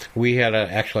 we had an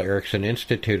actual Erickson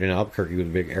Institute in Albuquerque with a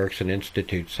big Erickson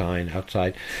Institute sign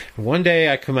outside. And one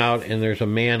day I come out and there's a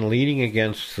man leaning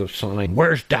against the sign,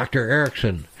 "Where's Dr.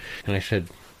 Erickson?" And I said,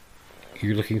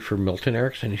 "You're looking for Milton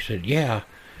Erickson?" He said, "Yeah."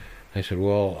 I said,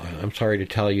 "Well, I'm sorry to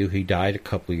tell you he died a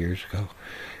couple of years ago."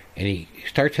 And he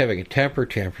starts having a temper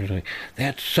tantrum. He's like,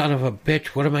 "That son of a bitch,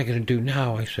 what am I going to do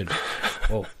now?" I said,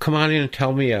 "Well, come on in and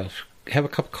tell me, have a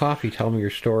cup of coffee, tell me your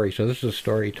story." So this is a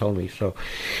story he told me. So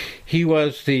he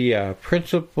was the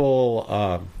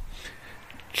principal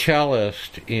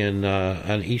cellist in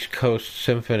an East Coast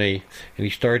symphony, and he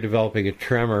started developing a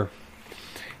tremor,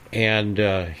 and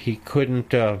he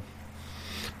couldn't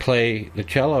play the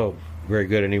cello very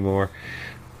good anymore.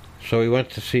 So he went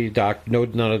to see none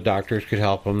of the doctors could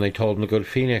help him. They told him to go to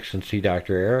Phoenix and see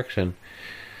Dr. Erickson.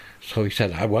 So he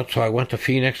said, I went to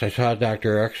Phoenix. I saw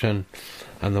Dr. Erickson.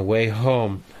 On the way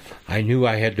home, I knew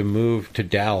I had to move to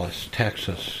Dallas,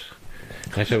 Texas.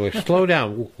 I said, "Well, slow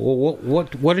down.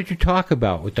 What did you talk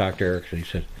about with Dr. Erickson?" He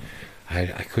said,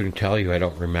 I couldn't tell you. I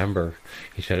don't remember.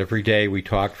 He said, every day we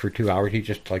talked for 2 hours. He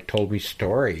just told me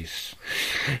stories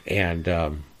and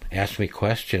asked me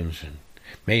questions and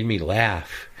made me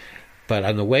laugh. But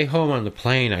on the way home on the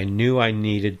plane, I knew I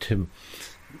needed to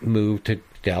move to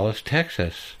Dallas,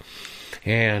 Texas.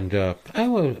 And I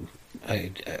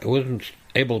wasn't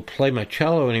able to play my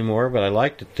cello anymore, but I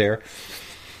liked it there.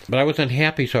 But I was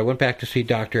unhappy, so I went back to see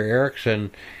Dr.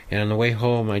 Erickson, and on the way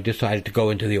home I decided to go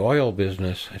into the oil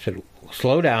business. I said,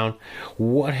 "Slow down.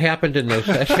 What happened in those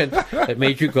sessions that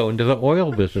made you go into the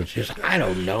oil business?" He said, "I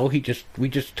don't know. We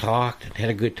just talked and had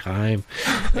a good time."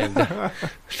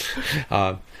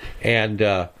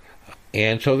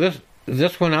 And so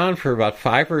this went on for about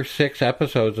 5 or 6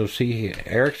 episodes of C.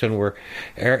 Erickson, where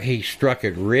he struck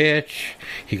it rich.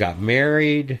 He got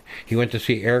married. He went to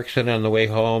see Erickson on the way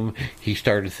home. He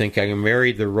started thinking, "I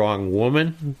married the wrong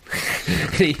woman."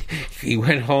 He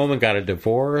went home and got a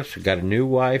divorce, got a new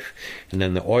wife, and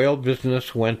then the oil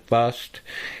business went bust.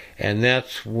 And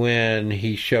that's when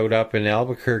he showed up in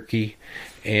Albuquerque,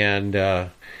 and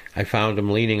I found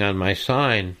him leaning on my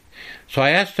sign. So I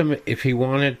asked him if he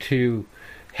wanted to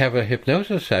have a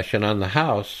hypnosis session on the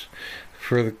house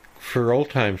for old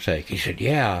time's sake. He said,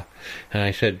 "Yeah."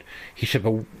 And he said,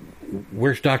 "But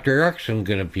where's Dr. Erickson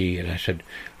going to be?" And I said,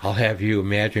 "I'll have you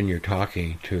imagine you're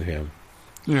talking to him."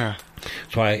 Yeah.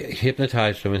 So I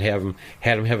hypnotized him and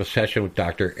had him have a session with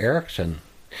Dr. Erickson.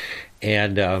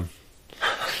 And so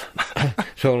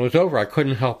when it was over, I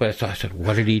couldn't help it. So I said,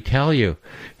 "What did he tell you?"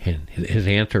 And his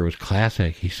answer was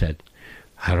classic. He said,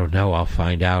 "I don't know. I'll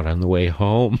find out on the way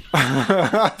home."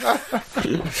 And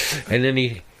then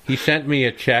he sent me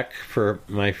a check for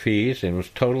my fees and was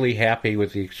totally happy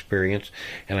with the experience.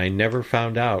 And I never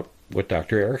found out what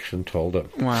Dr. Erickson told him.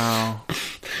 Wow.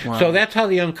 So that's how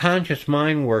the unconscious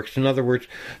mind works. In other words,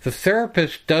 the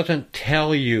therapist doesn't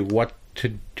tell you what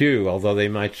to do, although they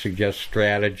might suggest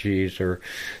strategies or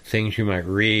things you might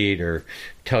read or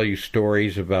tell you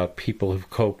stories about people who've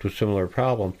coped with similar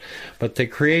problems. But they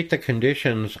create the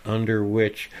conditions under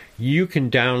which you can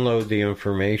download the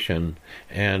information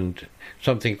and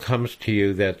something comes to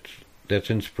you that's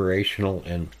inspirational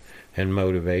and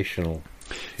motivational.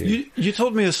 You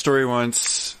told me a story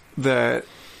once that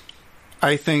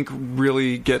I think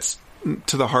really gets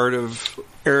to the heart of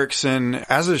Erickson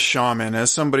as a shaman,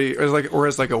 as somebody, or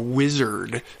as a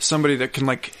wizard, somebody that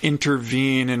can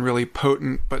intervene in really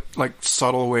potent but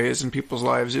subtle ways in people's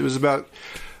lives. It was about,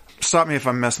 stop me if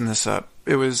I'm messing this up.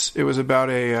 It was about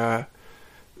a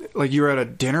you were at a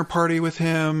dinner party with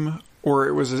him, or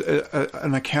it was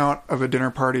an account of a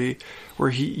dinner party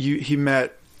where he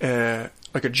met a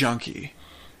junkie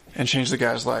and changed the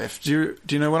guy's life. Do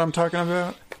you know what I'm talking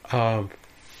about?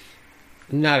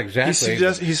 Not exactly.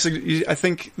 I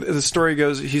think the story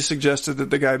goes, he suggested that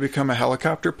the guy become a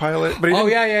helicopter pilot. But yeah. He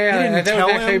didn't that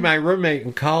was actually my roommate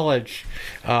in college.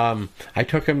 I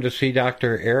took him to see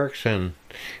Dr. Erickson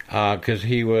because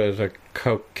he was a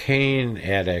cocaine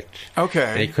addict. Okay.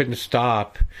 And he couldn't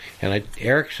stop. And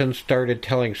Erickson started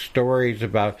telling stories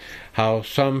about how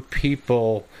some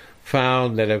people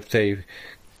found that if they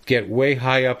get way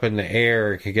high up in the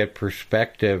air, can get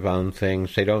perspective on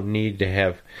things. They don't need to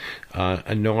have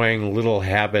annoying little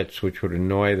habits which would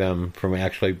annoy them from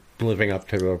actually living up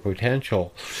to their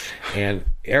potential. And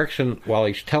Erickson, while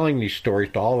he's telling these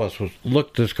stories to all of us,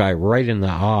 looked this guy right in the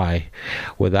eye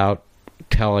without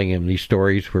telling him these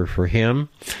stories were for him.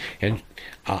 And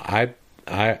I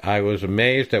was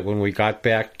amazed that when we got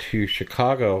back to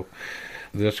Chicago,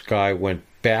 this guy went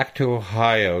back to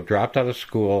Ohio, dropped out of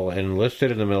school,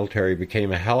 enlisted in the military,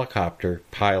 became a helicopter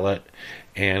pilot,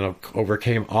 and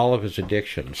overcame all of his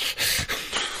addictions.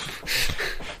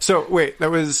 So wait,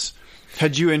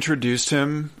 had you introduced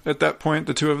him at that point,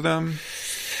 the two of them?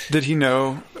 Did he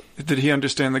know? Did he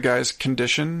understand the guy's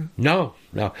condition? No.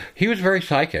 He was very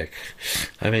psychic.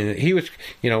 I mean, he was,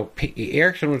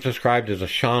 Erickson was described as a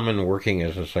shaman working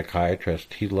as a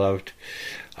psychiatrist. He loved,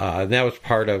 and that was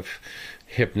part of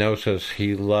hypnosis.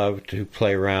 He loved to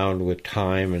play around with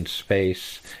time and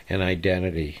space and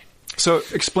identity. So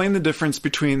explain the difference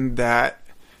between that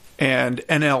and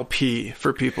NLP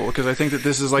for people, because I think that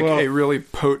this is a really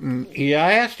potent... Yeah,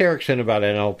 I asked Erickson about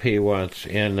NLP once,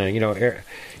 and,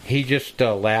 he just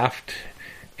laughed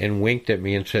and winked at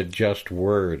me and said, just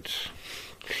words.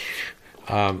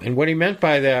 And what he meant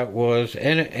by that was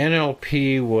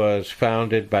NLP was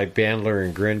founded by Bandler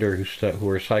and Grinder, who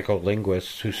were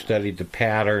psycholinguists who studied the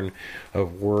pattern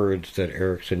of words that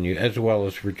Erickson used, as well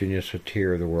as Virginia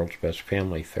Satir, the world's best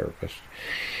family therapist.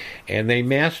 And they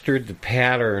mastered the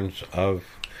patterns of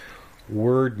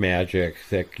word magic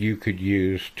that you could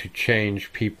use to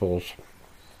change people's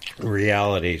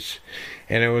realities.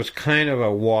 And it was kind of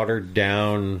a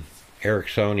watered-down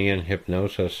Ericksonian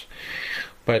hypnosis.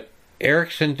 But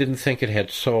Erickson didn't think it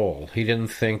had soul. He didn't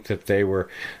think that they were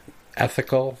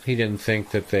ethical. He didn't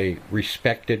think that they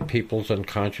respected people's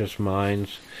unconscious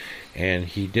minds. And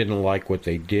he didn't like what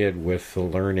they did with the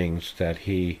learnings that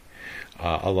he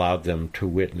allowed them to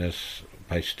witness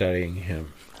by studying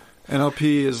him.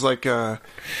 NLP is like a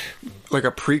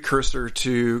precursor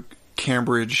to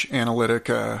Cambridge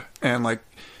Analytica and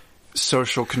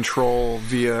social control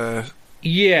via...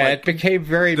 Yeah, it became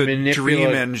very manipulative. Dream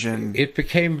engine. It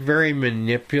became very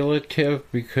manipulative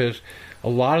because a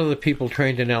lot of the people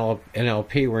trained in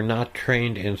NLP were not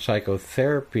trained in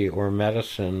psychotherapy or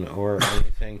medicine or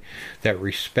anything that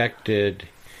respected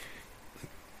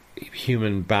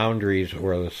human boundaries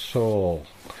or the soul.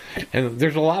 And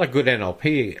there's a lot of good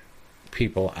NLP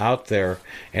people out there,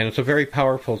 and it's a very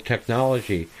powerful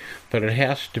technology, but it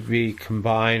has to be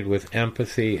combined with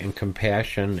empathy and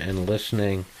compassion and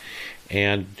listening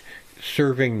and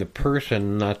serving the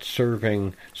person, not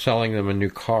selling them a new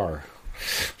car.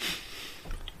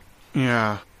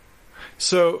 Yeah.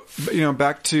 So,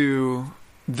 back to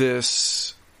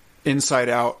this inside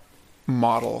out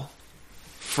model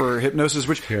for hypnosis,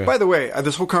 which, by the way,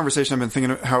 this whole conversation I've been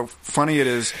thinking of how funny it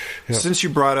is, since you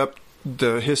brought up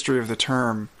the history of the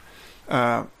term,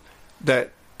 that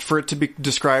for it to be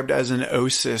described as an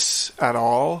osis at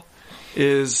all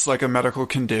is like a medical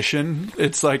condition.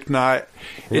 It's not,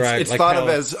 it's thought of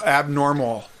as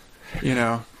abnormal,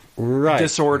 right,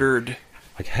 disordered.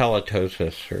 Like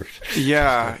halitosis or...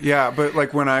 Yeah.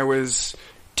 But when I was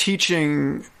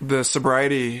teaching the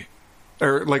sobriety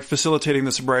or facilitating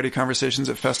the sobriety conversations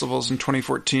at festivals in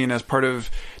 2014 as part of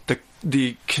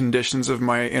the conditions of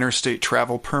my interstate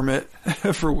travel permit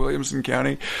for Williamson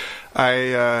County,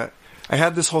 I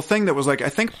had this whole thing that was I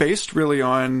think based really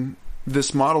on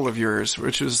this model of yours,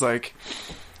 which is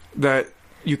that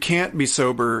you can't be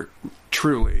sober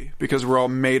truly because we're all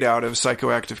made out of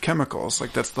psychoactive chemicals.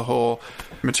 That's the whole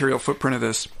material footprint of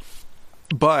this.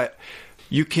 But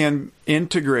you can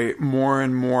integrate more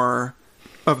and more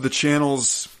of the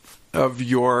channels of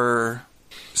your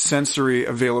sensory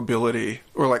availability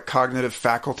or cognitive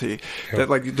faculty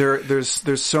that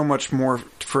there's so much more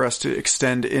for us to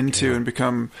extend into and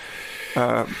become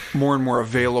more and more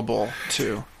available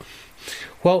to.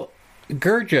 Well,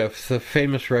 Gurdjieff, the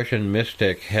famous Russian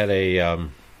mystic, had a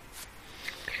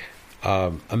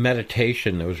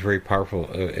meditation that was very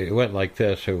powerful. It went like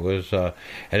this. It was, at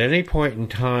any point in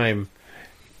time,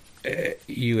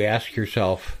 you ask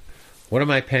yourself, what am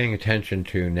I paying attention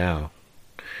to now?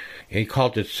 And he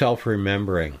called it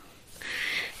self-remembering.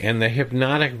 And the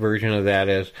hypnotic version of that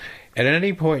is, at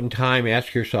any point in time,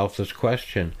 ask yourself this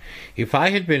question. If I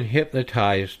had been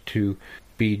hypnotized to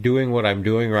be doing what I'm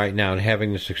doing right now and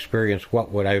having this experience, what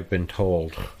would I have been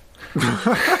told?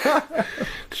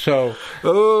 So...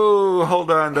 Oh,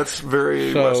 hold on. That's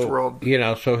very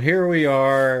Westworld. So here we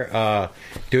are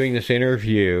doing this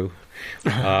interview.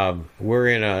 We're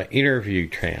in an interview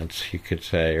trance, you could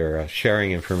say, or a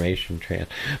sharing information trance.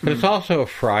 But it's also a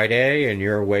Friday, and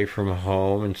you're away from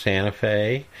home in Santa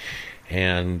Fe,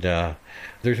 and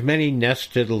there's many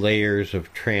nested layers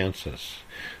of trances.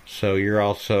 So you're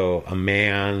also a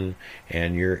man,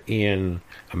 and you're in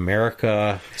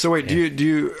America. So wait, do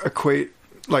you equate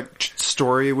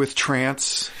story with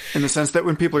trance in the sense that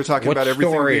when people are talking about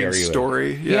everything being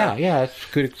story? Yeah, that's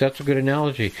good. That's a good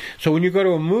analogy. So when you go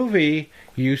to a movie,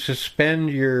 you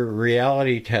suspend your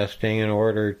reality testing in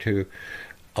order to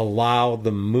allow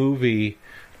the movie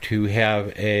to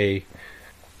have a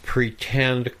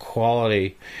pretend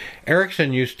quality.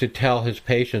 Erickson used to tell his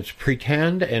patients,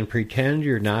 pretend and pretend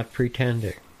you're not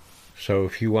pretending. So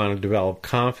if you want to develop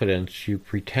confidence, you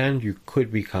pretend you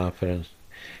could be confident,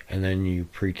 and then you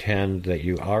pretend that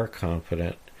you are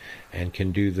confident and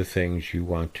can do the things you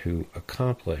want to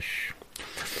accomplish.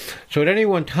 So at any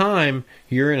one time,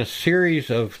 you're in a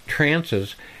series of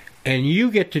trances, and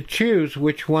you get to choose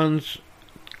which ones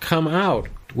come out,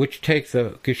 which take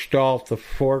the gestalt, the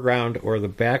foreground, or the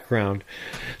background.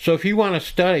 So if you want to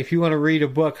study, if you want to read a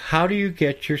book, how do you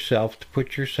get yourself to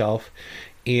put yourself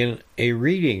in a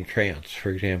reading trance,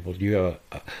 for example? Do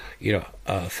you have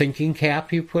a thinking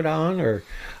cap you put on, or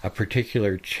a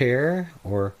particular chair,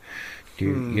 or do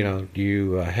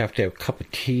you have to have a cup of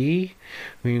tea?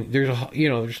 I mean,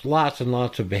 there's lots and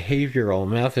lots of behavioral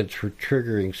methods for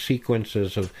triggering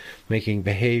sequences of making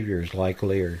behaviors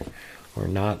likely or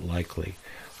not likely,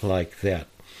 like that.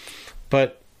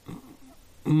 But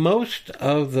most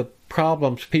of the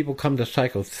problems people come to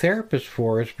psychotherapists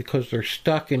for is because they're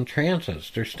stuck in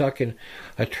trances. They're stuck in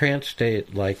a trance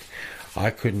state like, I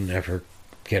could never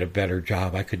get a better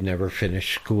job, I could never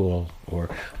finish school, or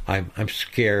I'm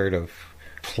scared of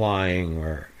flying,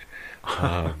 or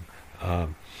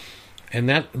and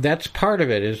that's part of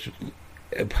it. Is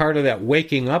part of that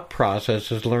waking up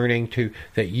process is learning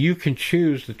that you can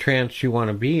choose the trance you want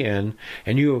to be in,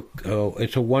 and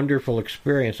it's a wonderful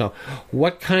experience. Now,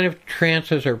 what kind of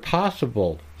trances are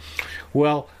possible?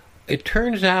 Well, it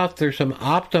turns out there's some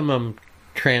optimum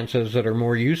trances that are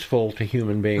more useful to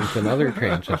human beings than other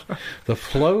trances. The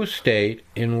flow state,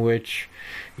 in which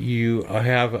you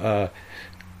have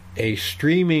a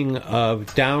streaming of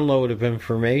download of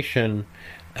information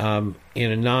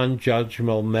in a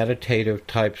non-judgmental meditative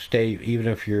type state, even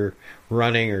if you're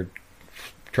running or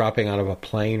dropping out of a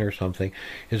plane or something,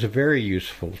 is a very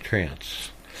useful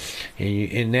trance. And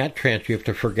in that trance, you have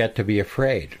to forget to be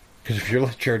afraid, because if you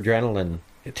let your adrenaline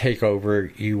take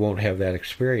over, you won't have that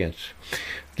experience.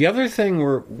 The other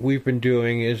thing we've been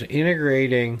doing is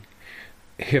integrating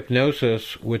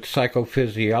hypnosis with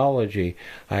psychophysiology.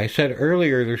 I said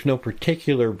earlier there's no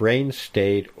particular brain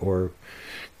state or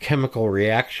chemical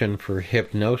reaction for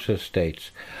hypnosis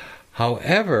states.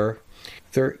 However,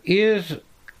 there is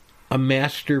a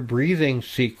master breathing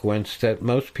sequence that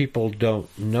most people don't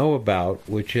know about,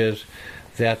 which is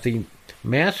that the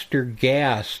master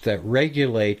gas that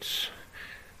regulates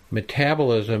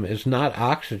metabolism is not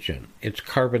oxygen, it's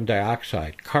carbon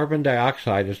dioxide. Carbon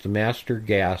dioxide is the master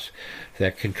gas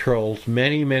that controls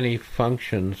many, many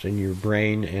functions in your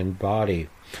brain and body.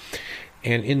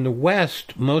 And in the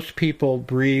West, most people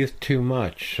breathe too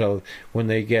much. So when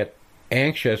they get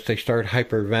anxious, they start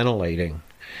hyperventilating.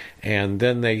 And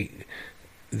then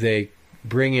they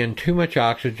bring in too much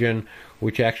oxygen,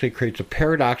 which actually creates a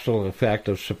paradoxical effect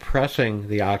of suppressing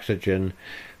the oxygen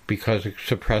because it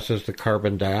suppresses the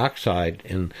carbon dioxide.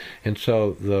 And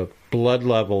so the blood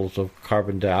levels of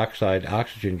carbon dioxide,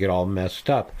 oxygen get all messed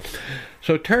up.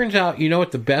 So it turns out, you know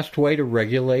what the best way to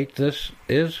regulate this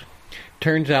is?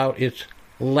 Turns out it's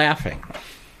laughing.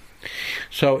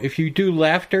 So if you do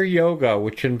laughter yoga,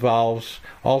 which involves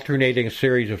alternating a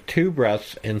series of 2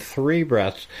 breaths and 3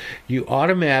 breaths, you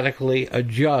automatically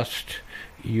adjust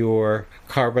your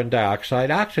carbon dioxide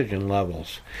oxygen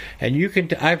levels. And you can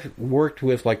I've worked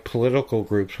with like political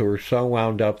groups who are so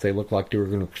wound up they look like they were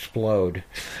going to explode,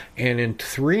 and in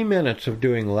 3 minutes of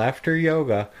doing laughter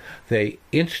yoga, they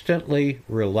instantly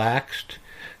relaxed,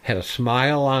 had a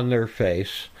smile on their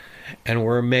face, and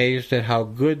were amazed at how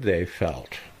good they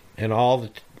felt, and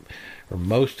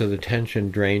most of the tension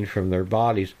drained from their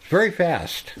bodies very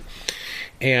fast.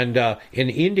 And in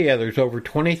India, there's over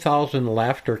 20,000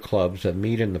 laughter clubs that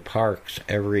meet in the parks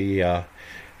every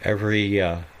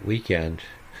weekend.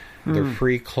 They're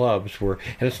free clubs and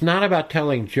it's not about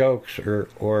telling jokes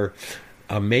or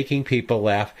making people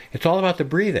laugh. It's all about the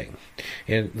breathing.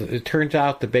 And it turns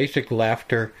out the basic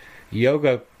laughter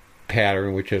yoga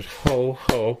pattern, which is ho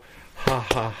ho, ha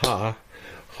ha ha,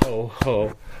 ho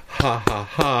ho, ha ha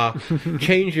ha,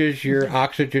 changes your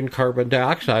oxygen carbon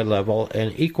dioxide level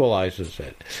and equalizes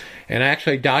it. And I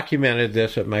actually documented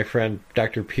this at my friend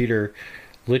Dr. Peter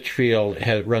Litchfield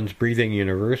runs Breathing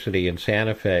University in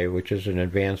Santa Fe, which is an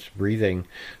advanced breathing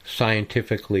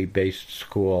scientifically based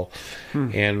school.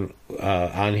 And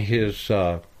on his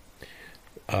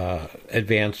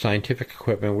advanced scientific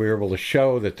equipment, we were able to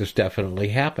show that this definitely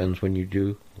happens when you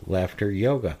do laughter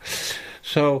yoga.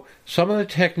 So some of the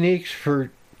techniques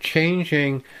for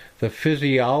changing the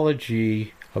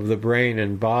physiology of the brain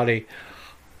and body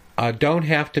don't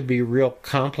have to be real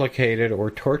complicated or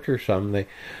torturesome.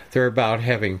 They're about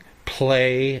having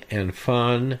play and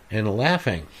fun and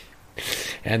laughing.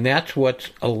 And that's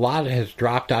what a lot has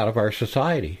dropped out of our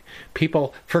society.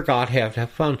 People forgot how to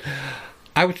have fun.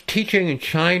 I was teaching in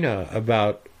China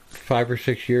about 5 or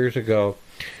 6 years ago,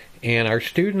 and our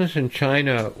students in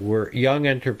China were young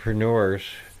entrepreneurs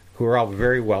who were all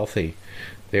very wealthy.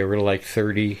 They were like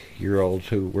 30-year-olds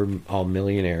who were all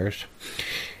millionaires,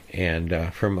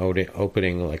 and from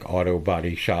opening like auto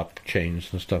body shop chains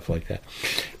and stuff like that.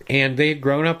 And they had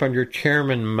grown up under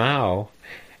Chairman Mao,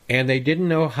 and they didn't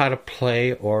know how to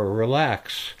play or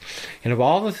relax. And of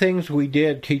all the things we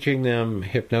did teaching them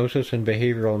hypnosis and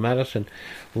behavioral medicine,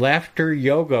 laughter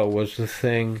yoga was the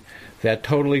thing that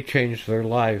totally changed their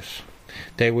lives.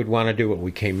 They would want to do it when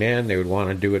we came in. They would want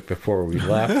to do it before we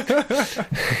left.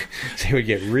 They would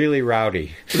get really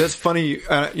rowdy. That's funny.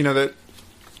 That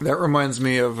reminds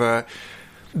me of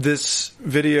this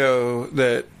video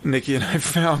that Nikki and I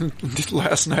found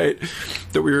last night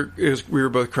that we were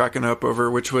both cracking up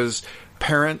over, which was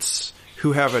parents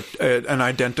who have an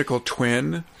identical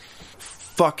twin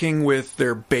fucking with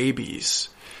their babies,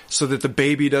 so that the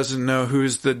baby doesn't know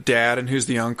who's the dad and who's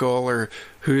the uncle, or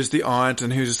who's the aunt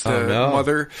and who's the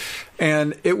mother.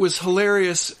 And it was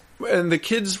hilarious. And the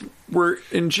kids were,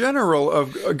 in general,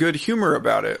 of a good humor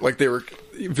about it. Like, they were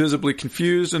visibly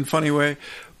confused in a funny way,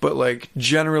 but like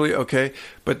generally okay.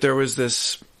 But there was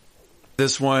this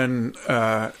one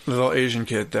little Asian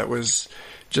kid that was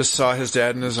just saw his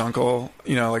dad and his uncle,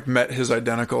 like met his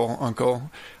identical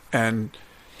uncle, and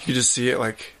you could just see it,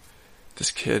 like, this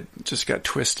kid just got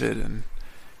twisted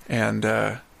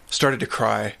and started to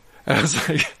cry. And I was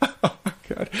like, oh my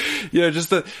God. Just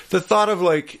the thought of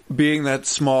like being that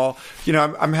small,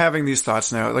 I'm having these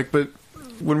thoughts now, like, but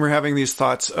when we're having these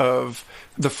thoughts of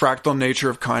the fractal nature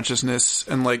of consciousness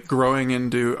and like growing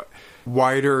into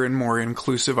wider and more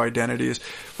inclusive identities,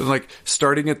 but like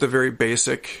starting at the very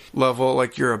basic level,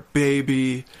 like you're a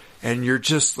baby and you're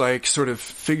just like sort of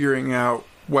figuring out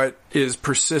what is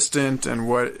persistent and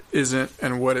what isn't,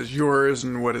 and what is yours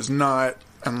and what is not.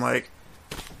 And like,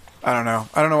 I don't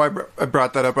know why I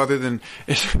brought that up, other than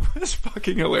it was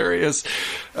fucking hilarious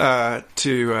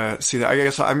to see that. I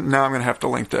guess I'm going to have to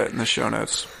link that in the show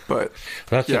notes. But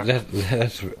that's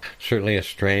certainly a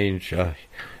strange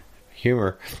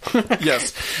humor.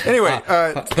 Yes. Anyway,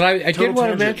 but I did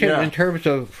want to mention, in terms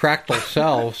of fractal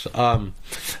selves,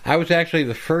 I was actually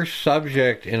the first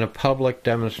subject in a public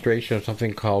demonstration of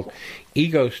something called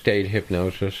ego state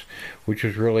hypnosis, which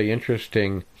was really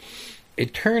interesting.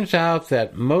 It turns out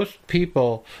that most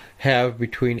people have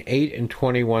between 8 and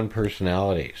 21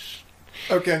 personalities.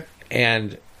 Okay.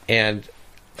 And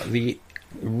the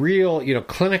real,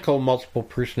 clinical multiple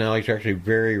personalities are actually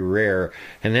very rare,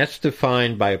 and that's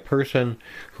defined by a person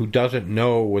who doesn't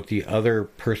know what the other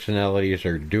personalities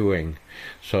are doing.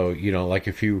 So, like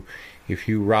if you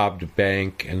robbed a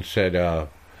bank and said,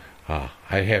 I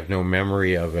have no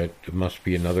memory of it, it must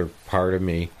be another part of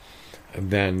me,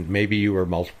 then maybe you were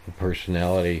multiple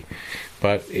personality.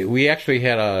 But we actually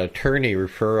had an attorney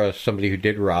refer us somebody who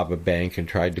did rob a bank and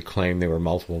tried to claim they were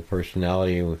multiple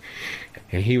personality, and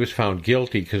he was found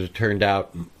guilty because it turned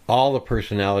out all the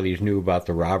personalities knew about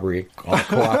the robbery, all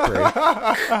cooperated.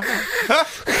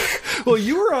 Well,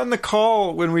 you were on the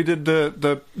call when we did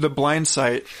the Blind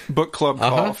Sight book club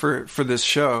call for this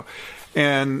show,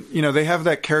 and they have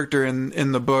that character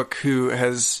in the book who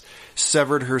has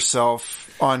severed herself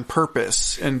on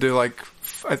purpose into like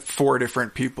 4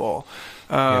 different people.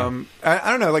 I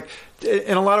don't know, like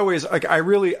in a lot of ways, like I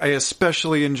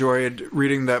especially enjoyed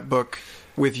reading that book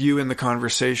with you in the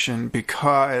conversation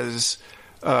because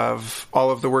of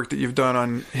all of the work that you've done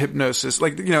on hypnosis.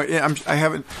 Like,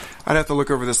 I'd have to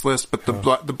look over this list, but the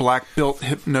black belt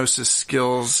hypnosis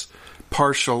skills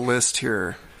partial list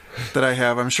here that I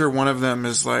have, I'm sure one of them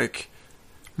is like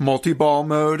multi-ball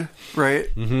mode,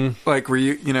 right? Mm-hmm. Like where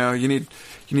you need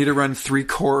to run 3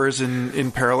 cores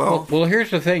in parallel. Well,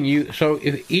 here's the thing. So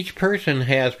if each person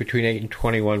has between 8 and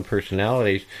 21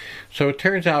 personalities, so it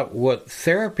turns out what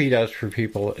therapy does for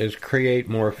people is create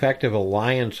more effective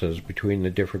alliances between the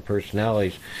different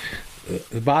personalities.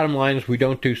 The bottom line is we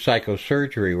don't do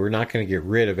psychosurgery. We're not going to get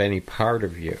rid of any part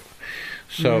of you.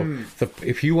 So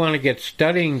if you want to get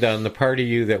studying done, the part of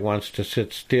you that wants to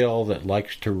sit still, that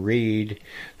likes to read,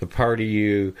 the part of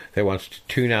you that wants to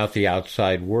tune out the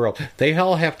outside world, they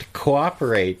all have to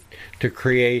cooperate to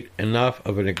create enough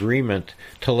of an agreement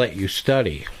to let you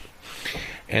study.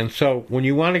 And so when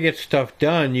you want to get stuff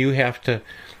done, you have to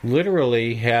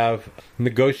literally have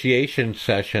negotiation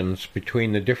sessions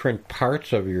between the different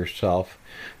parts of yourself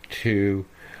to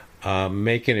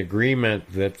make an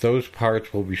agreement that those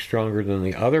parts will be stronger than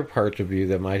the other parts of you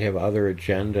that might have other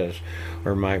agendas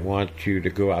or might want you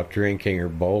to go out drinking or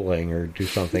bowling or do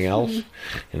something else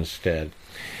instead.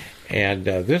 And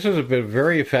this is a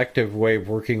very effective way of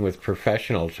working with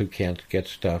professionals who can't get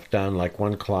stuff done. Like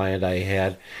one client I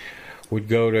had would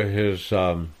go to his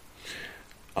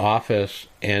office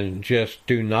and just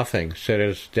do nothing, sit at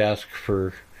his desk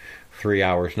for 3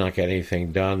 hours, not get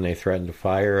anything done. They threatened to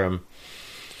fire him.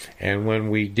 And when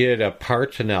we did a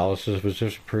parts analysis of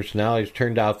his personalities, it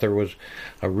turned out there was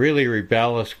a really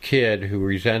rebellious kid who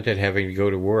resented having to go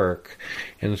to work.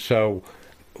 And so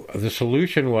the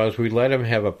solution was we let him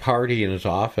have a party in his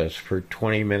office for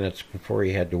 20 minutes before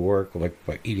he had to work, like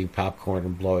by eating popcorn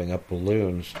and blowing up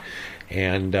balloons.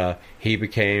 And he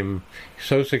became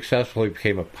so successful, he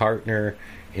became a partner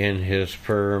in his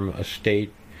firm, a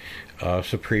state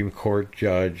Supreme Court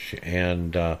judge,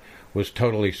 and was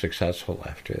totally successful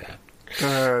after that.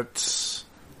 That's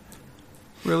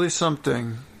really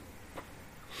something.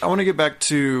 I want to get back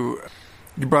to,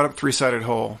 you brought up three-sided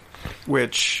hole,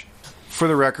 which, for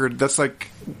the record, that's like,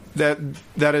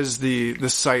 that is the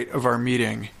site of our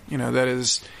meeting. You know, that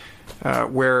is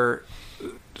where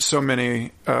so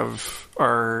many of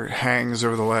our hangs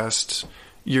over the last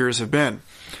years have been.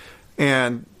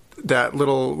 And that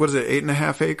little, what is it,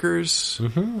 8.5 acres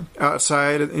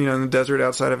outside, you know, in the desert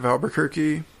outside of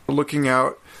Albuquerque, looking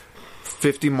out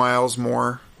 50 miles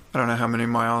more. I don't know how many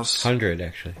miles. 100,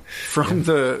 actually. From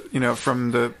the, you know, from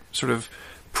the sort of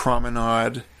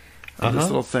promenade of this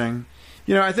little thing.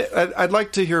 You know, I'd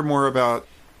like to hear more about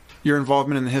your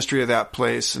involvement in the history of that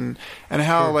place and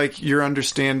how, like, your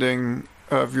understanding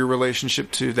of your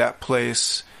relationship to that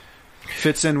place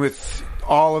fits in with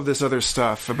all of this other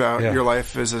stuff about your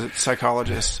life as a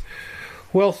psychologist.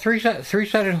 Well,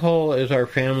 Three-Sided Hole is our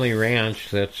family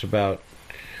ranch that's about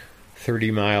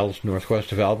 30 miles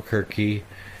northwest of Albuquerque,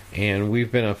 and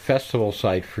we've been a festival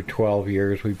site for 12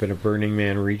 years. We've been a Burning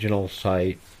Man regional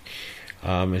site.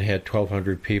 It had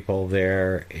 1,200 people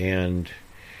there, and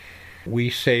we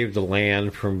saved the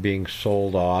land from being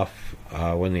sold off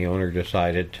when the owner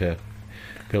decided to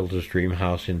build his dream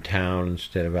house in town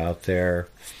instead of out there.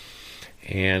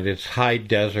 And it's high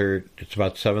desert. It's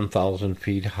about 7,000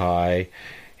 feet high,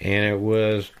 and it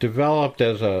was developed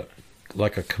as a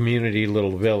community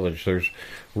little village. There's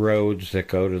roads that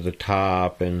go to the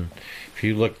top, and if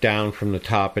you look down from the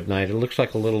top at night, it looks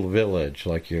like a little village,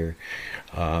 like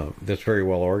that's very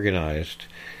well organized.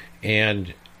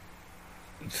 And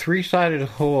three-sided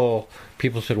hole,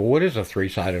 people said, well, what is a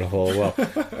three-sided hole? Well,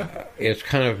 it's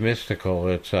kind of mystical.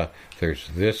 It's there's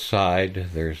this side,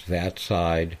 there's that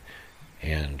side,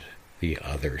 and the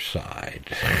other side.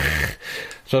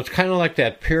 So it's kind of like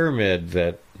that pyramid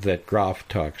that Groff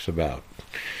talks about.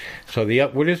 So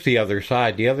what is the other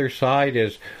side? The other side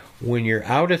is when you're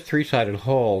out at Three-Sided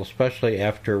Hole, especially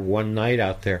after one night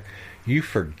out there, you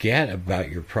forget about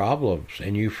your problems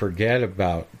and you forget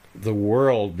about the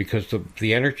world, because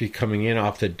the energy coming in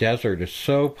off the desert is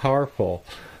so powerful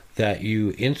that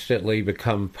you instantly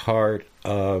become part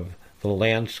of the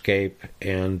landscape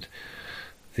and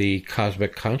the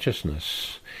cosmic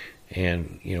consciousness.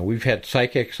 And, you know, we've had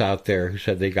psychics out there who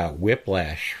said they got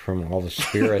whiplash from all the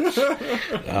spirits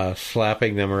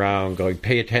slapping them around, going,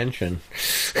 pay attention.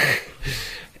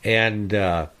 And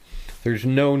there's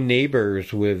no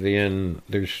neighbors within,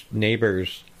 there's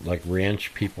neighbors like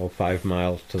ranch people 5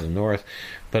 miles to the north,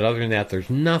 but other than that, there's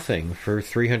nothing for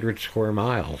 300 square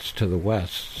miles to the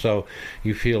west. So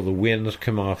you feel the winds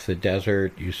come off the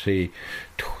desert, you see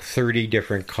 30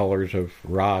 different colors of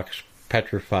rocks,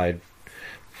 petrified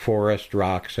forest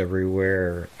rocks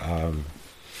everywhere,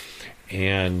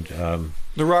 and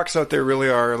the rocks out there really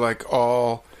are like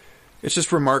all, it's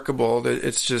just remarkable that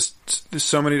it's just, there's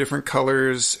so many different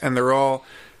colors, and they're all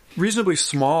reasonably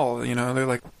small, you know, they're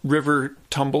like river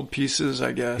tumbled pieces,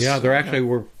 I guess. Yeah, there actually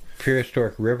were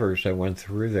prehistoric rivers that went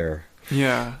through there.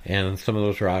 Yeah. And some of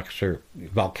those rocks are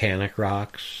volcanic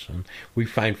rocks, and we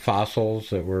find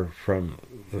fossils that were from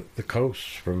the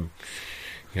coast, from,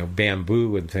 you know,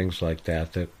 bamboo and things like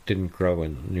that didn't grow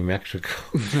in New Mexico.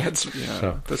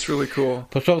 That's really cool.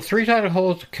 But so Three-Sided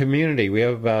Hole is a community. We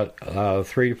have about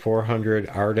 300 to 400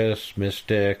 artists,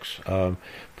 mystics,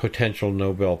 potential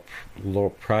Nobel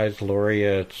Prize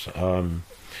laureates,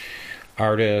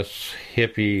 artists,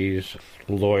 hippies,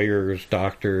 lawyers,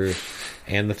 doctors,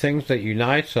 and the things that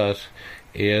unites us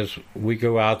is we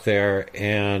go out there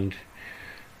and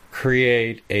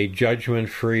create a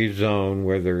judgment-free zone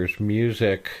where there's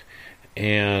music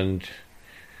and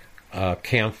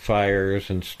campfires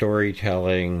and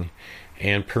storytelling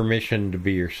and permission to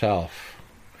be yourself.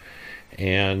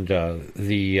 And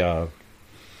the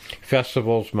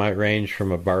festivals might range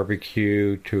from a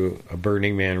barbecue to a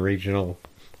Burning Man regional.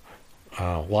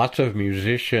 Lots of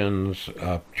musicians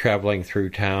traveling through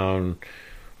town,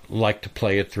 like to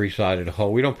play at Three-Sided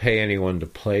Hole. We don't pay anyone to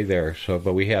play there,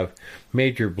 but we have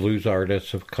major blues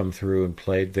artists have come through and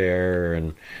played there,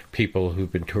 and people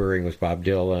who've been touring with Bob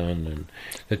Dylan, and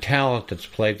the talent that's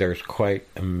played there is quite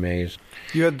amazing.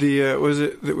 You had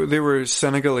they were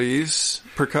Senegalese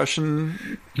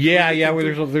percussion? Yeah.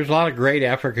 Well, there's a lot of great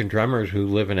African drummers who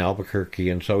live in Albuquerque,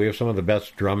 and so we have some of the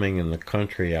best drumming in the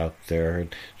country out there.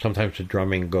 Sometimes the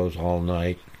drumming goes all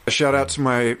night. A shout out to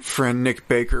my friend Nick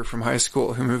Baker from high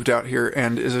school, who moved out here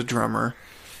and is a drummer.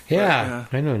 Yeah,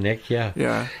 I know Nick.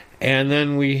 Yeah. And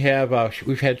then we've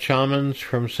had shamans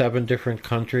from 7 different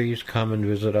countries come and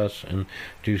visit us and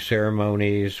do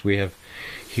ceremonies. We have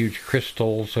huge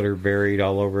crystals that are buried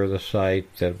all over the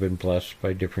site that have been blessed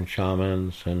by different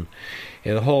shamans, and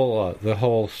the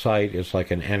whole site is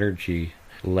like an energy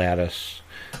lattice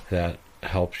that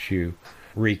helps you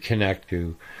reconnect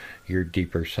to your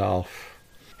deeper self.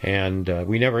 And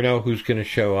we never know who's going to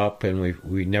show up, and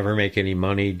we never make any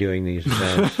money doing these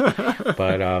events.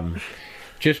 But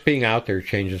just being out there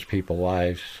changes people's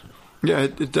lives. Yeah,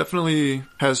 it definitely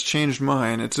has changed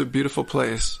mine. It's a beautiful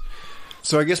place.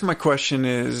 So I guess my question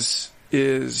is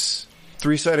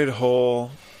Three-Sided Hole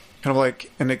kind of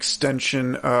like an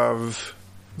extension of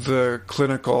the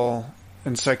clinical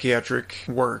and psychiatric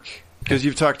work? Because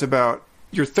you've talked about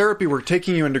your therapy work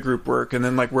taking you into group work, and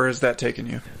then like where has that taken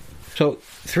you? So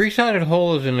Three-Sided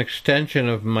Hole is an extension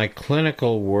of my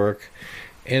clinical work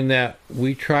in that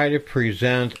we try to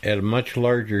present at a much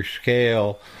larger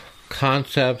scale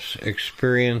concepts,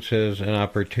 experiences, and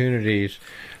opportunities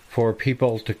for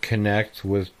people to connect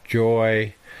with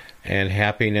joy and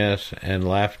happiness and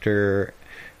laughter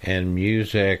and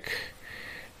music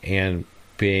and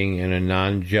being in a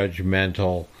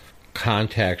non-judgmental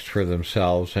context for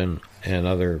themselves and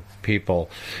other people.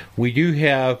 We do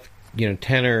have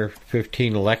 10 or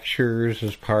 15 lectures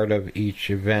as part of each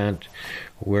event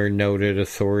where noted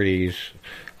authorities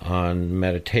on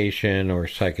meditation or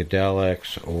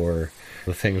psychedelics or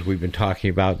the things we've been talking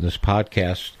about in this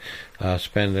podcast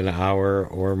spend an hour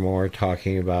or more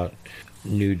talking about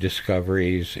new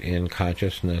discoveries in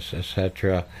consciousness,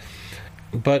 etc.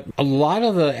 But a lot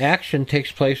of the action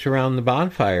takes place around the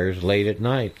bonfires late at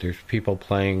night. There's people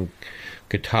playing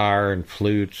guitar and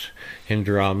flutes and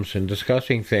drums and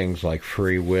discussing things like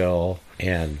free will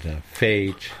and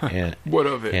fate and what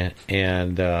of it?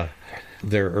 And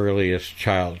their earliest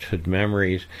childhood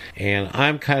memories. And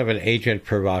I'm kind of an agent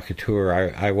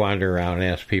provocateur. I wander around and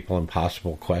ask people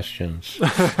impossible questions.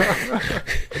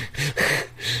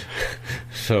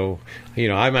 So,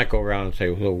 I might go around and say,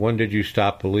 well, when did you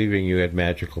stop believing you had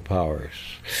magical powers?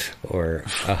 Or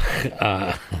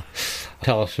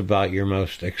tell us about your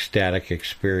most ecstatic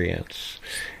experience.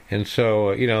 And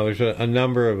so, there's a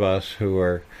number of us who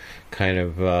are kind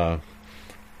of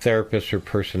therapists or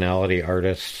personality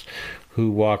artists who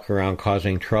walk around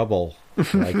causing trouble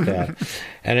like that.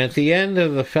 And at the end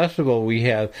of the festival, we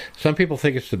have, some people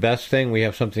think it's the best thing, we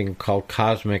have something called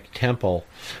Cosmic Temple,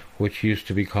 which used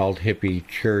to be called Hippie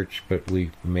Church, but we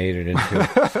made it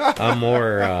into a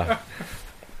more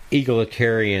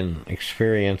egalitarian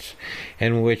experience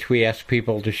in which we ask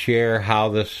people to share how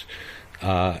this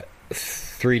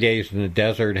 3 days in the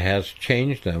desert has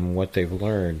changed them, what they've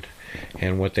learned,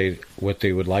 and what they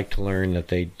would like to learn that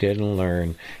they didn't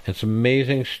learn. And some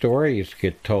amazing stories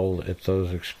get told at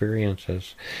those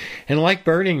experiences. And like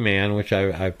Burning Man, which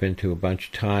I've been to a bunch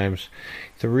of times,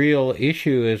 the real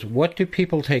issue is, what do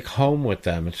people take home with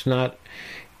them? It's not.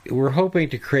 We're hoping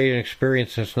to create an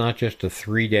experience that's not just a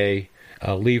 3-day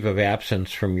leave of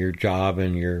absence from your job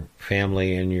and your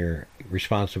family and your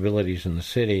responsibilities in the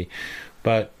city,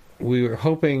 but we were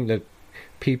hoping that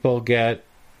people get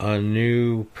a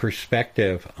new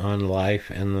perspective on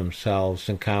life and themselves,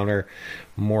 encounter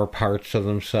more parts of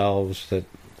themselves that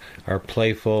are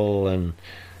playful and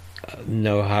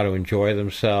know how to enjoy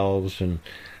themselves and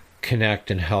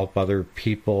connect and help other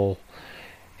people.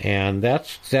 And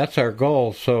that's our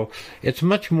goal. So it's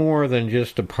much more than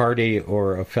just a party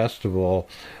or a festival.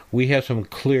 We have some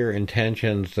clear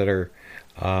intentions that are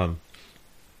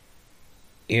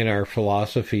in our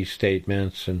philosophy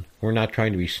statements, and we're not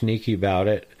trying to be sneaky about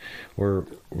it. We're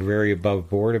very above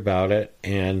board about it,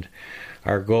 and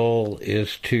our goal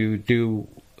is to do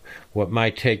what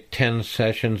might take 10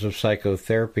 sessions of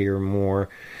psychotherapy or more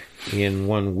in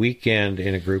one weekend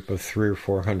in a group of 300 or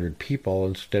 400 people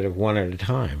instead of one at a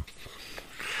time.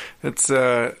 It's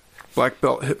Black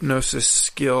Belt Hypnosis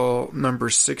skill number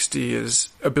 60 is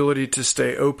ability to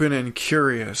stay open and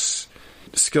curious.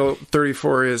 Skill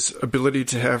 34 is ability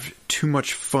to have too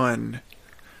much fun.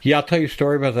 Yeah, I'll tell you a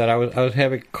story about that. I was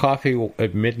having coffee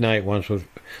at midnight once with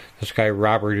this guy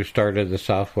Robert, who started the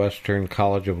Southwestern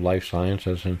College of Life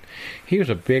Sciences, and he was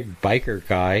a big biker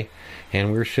guy,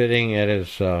 and we were sitting at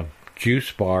his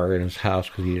juice bar in his house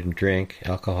because he didn't drink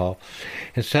alcohol,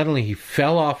 and suddenly he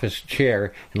fell off his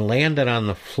chair and landed on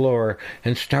the floor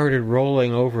and started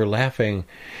rolling over laughing.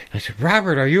 I said,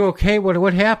 "Robert, are you okay?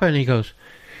 What happened?" He goes,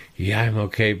 "Yeah, I'm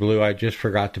okay, Blue. I just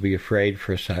forgot to be afraid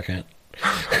for a second."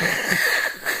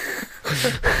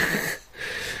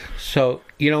 So,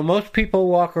 most people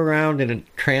walk around in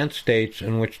trance states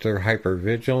in which they're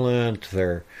hypervigilant,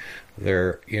 they're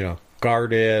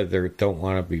guarded, they don't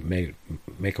want to be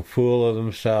make a fool of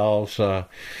themselves.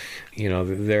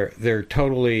 They're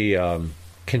totally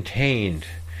contained,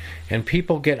 and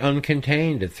people get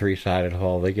uncontained at Three-Sided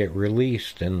Hall. They get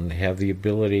released and have the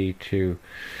ability to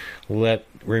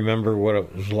remember what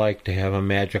it was like to have a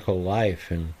magical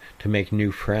life and to make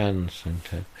new friends and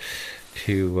to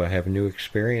have new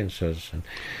experiences.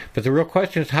 But the real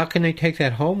question is, how can they take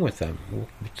that home with them?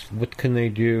 What can they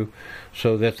do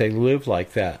so that they live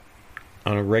like that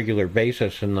on a regular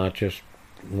basis and not just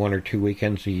 1 or 2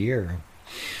 weekends a year?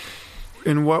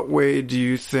 In what way do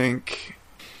you think,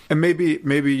 and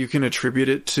maybe you can attribute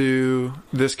it to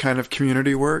this kind of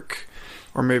community work,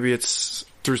 or maybe it's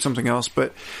through something else,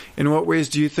 but in what ways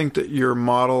do you think that your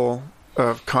model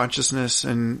of consciousness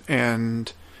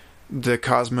and the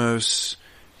cosmos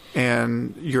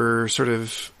and your sort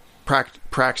of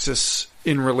praxis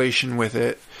in relation with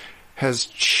it has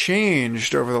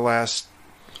changed over the last,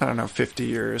 50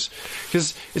 years?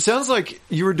 Because it sounds like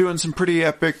you were doing some pretty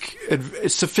epic,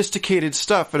 sophisticated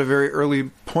stuff at a very early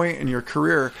point in your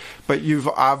career, but you've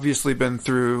obviously been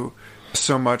through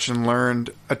so much and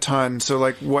learned a ton. So,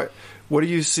 what do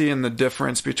you see in the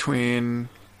difference between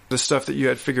the stuff that you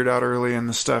had figured out early and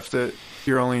the stuff that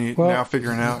you're only now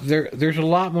figuring out? There's a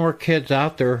lot more kids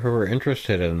out there who are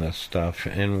interested in this stuff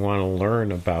and want to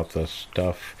learn about this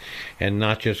stuff and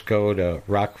not just go to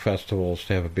rock festivals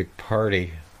to have a big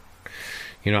party.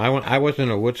 I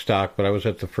wasn't at Woodstock, but I was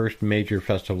at the first major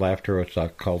festival after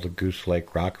Woodstock called the Goose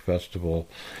Lake Rock Festival,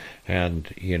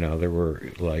 and there were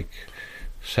like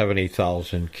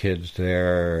 70,000 kids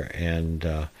there, and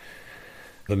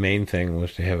the main thing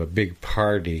was to have a big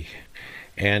party.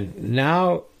 And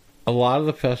now a lot of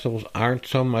the festivals aren't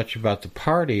so much about the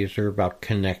parties, they're about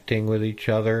connecting with each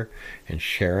other and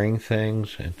sharing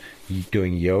things and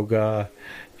doing yoga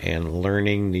and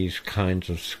learning these kinds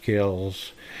of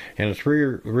skills. And it's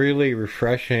really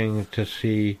refreshing to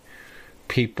see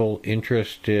people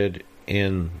interested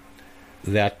in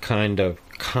that kind of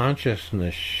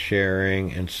consciousness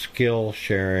sharing and skill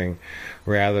sharing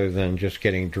rather than just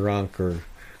getting drunk or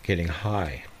getting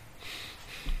high.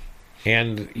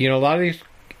 And a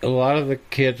lot of the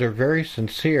kids are very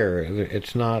sincere.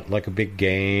 It's not like a big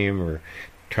game or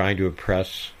trying to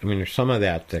impress. There's some of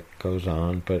that goes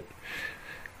on, but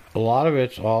a lot of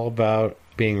it's all about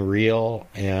being real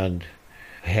and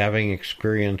having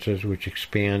experiences which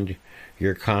expand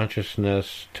your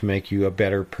consciousness to make you a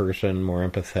better person, more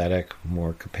empathetic,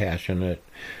 more compassionate,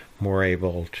 more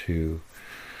able to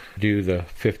do the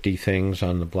 50 things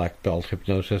on the black belt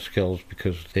hypnosis skills,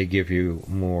 because they give you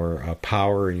more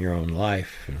power in your own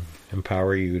life and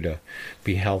empower you to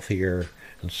be healthier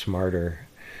and smarter.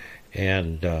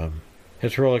 And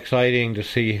it's real exciting to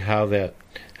see how that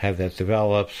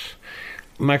develops.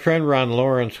 My friend Ron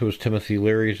Lawrence, who was Timothy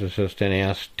Leary's assistant,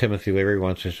 asked Timothy Leary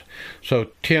once, "So,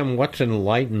 Tim, what's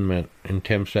enlightenment?" And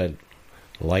Tim said,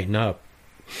 "Lighten up."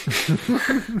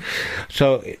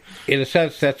 So, in a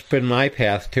sense, that's been my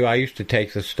path, too. I used to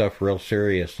take this stuff real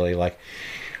seriously.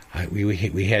 We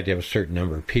had to have a certain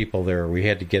number of people there. We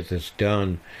had to get this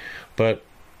done. But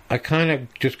I kind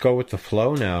of just go with the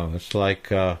flow now. It's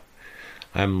like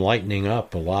I'm lightening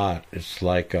up a lot. It's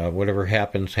like whatever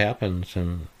happens, happens,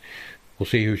 and we'll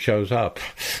see who shows up.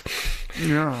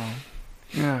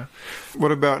 Yeah.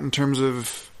 What about in terms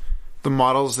of the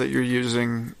models that you're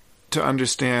using to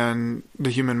understand the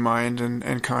human mind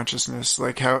and consciousness?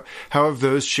 How have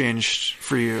those changed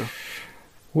for you?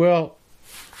 Well,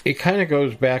 it kind of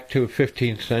goes back to a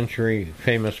 15th century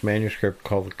famous manuscript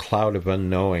called The Cloud of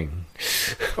Unknowing.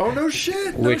 Oh, no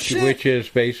shit! Which is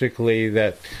basically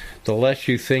that the less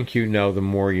you think you know, the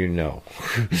more you know.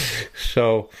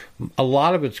 So a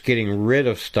lot of it's getting rid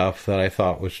of stuff that I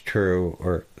thought was true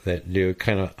or that do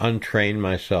kind of untrain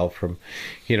myself from,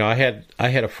 I had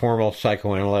a formal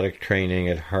psychoanalytic training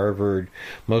at Harvard.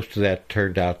 Most of that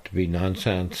turned out to be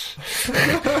nonsense.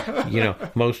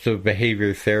 Most of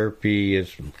behavior therapy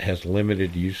has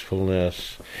limited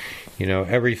usefulness.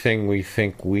 Everything we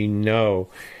think we know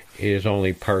is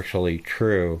only partially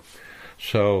true.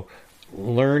 So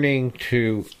learning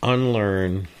to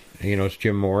unlearn, as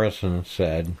Jim Morrison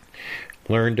said,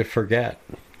 learn to forget,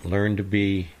 learn to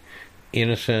be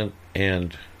innocent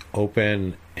and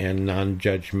open and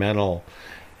non-judgmental,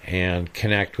 and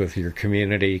connect with your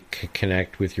community,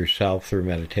 connect with yourself through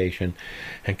meditation,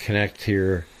 and connect to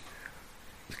your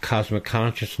cosmic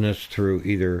consciousness through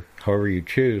either, however you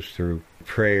choose, through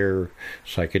prayer,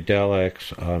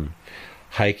 psychedelics,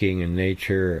 hiking in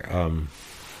nature,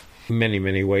 many,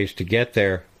 many ways to get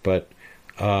there, but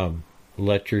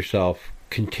let yourself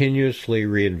continuously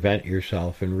reinvent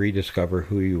yourself and rediscover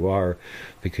who you are,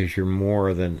 because you're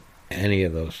more than any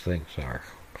of those things are.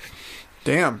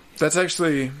 Damn, that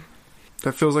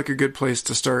feels like a good place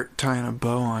to start tying a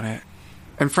bow on it.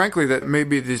 And frankly, that may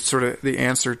be the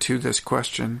answer to this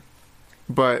question.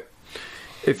 But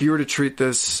if you were to treat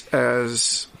this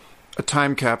as a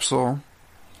time capsule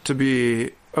to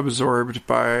be absorbed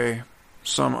by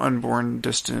some unborn,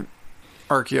 distant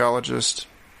archaeologist,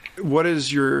 what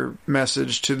is your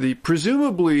message to the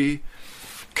presumably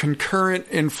concurrent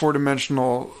in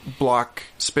four-dimensional block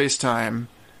space-time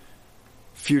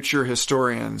future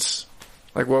historians?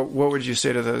 Like, what would you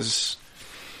say to those?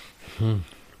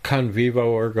 Con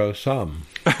vivo ergo sum.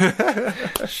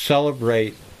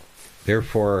 Celebrate,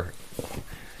 therefore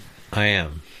I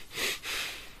am.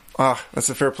 That's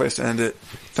a fair place to end it.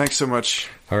 Thanks so much,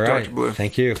 all right. Dr. Blue.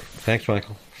 Thank you. Thanks,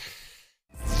 Michael.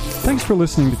 Thanks for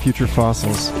listening to Future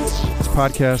Fossils. This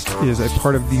podcast is a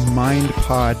part of the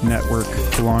MindPod network,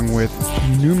 along with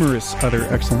numerous other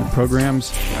excellent programs.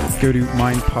 Go to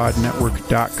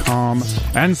mindpodnetwork.com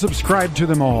and subscribe to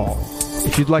them all.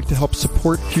 If you'd like to help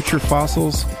support Future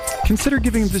Fossils, consider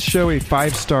giving this show a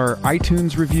 5-star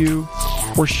iTunes review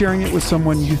or sharing it with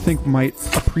someone you think might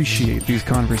appreciate these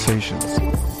conversations.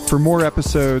 For more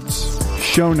episodes,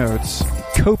 show notes,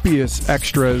 copious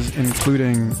extras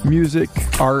including music,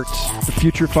 art, the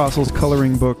Future Fossils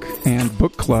coloring book and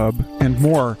book club, and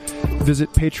more,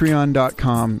 visit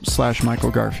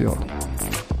patreon.com/Michael Garfield.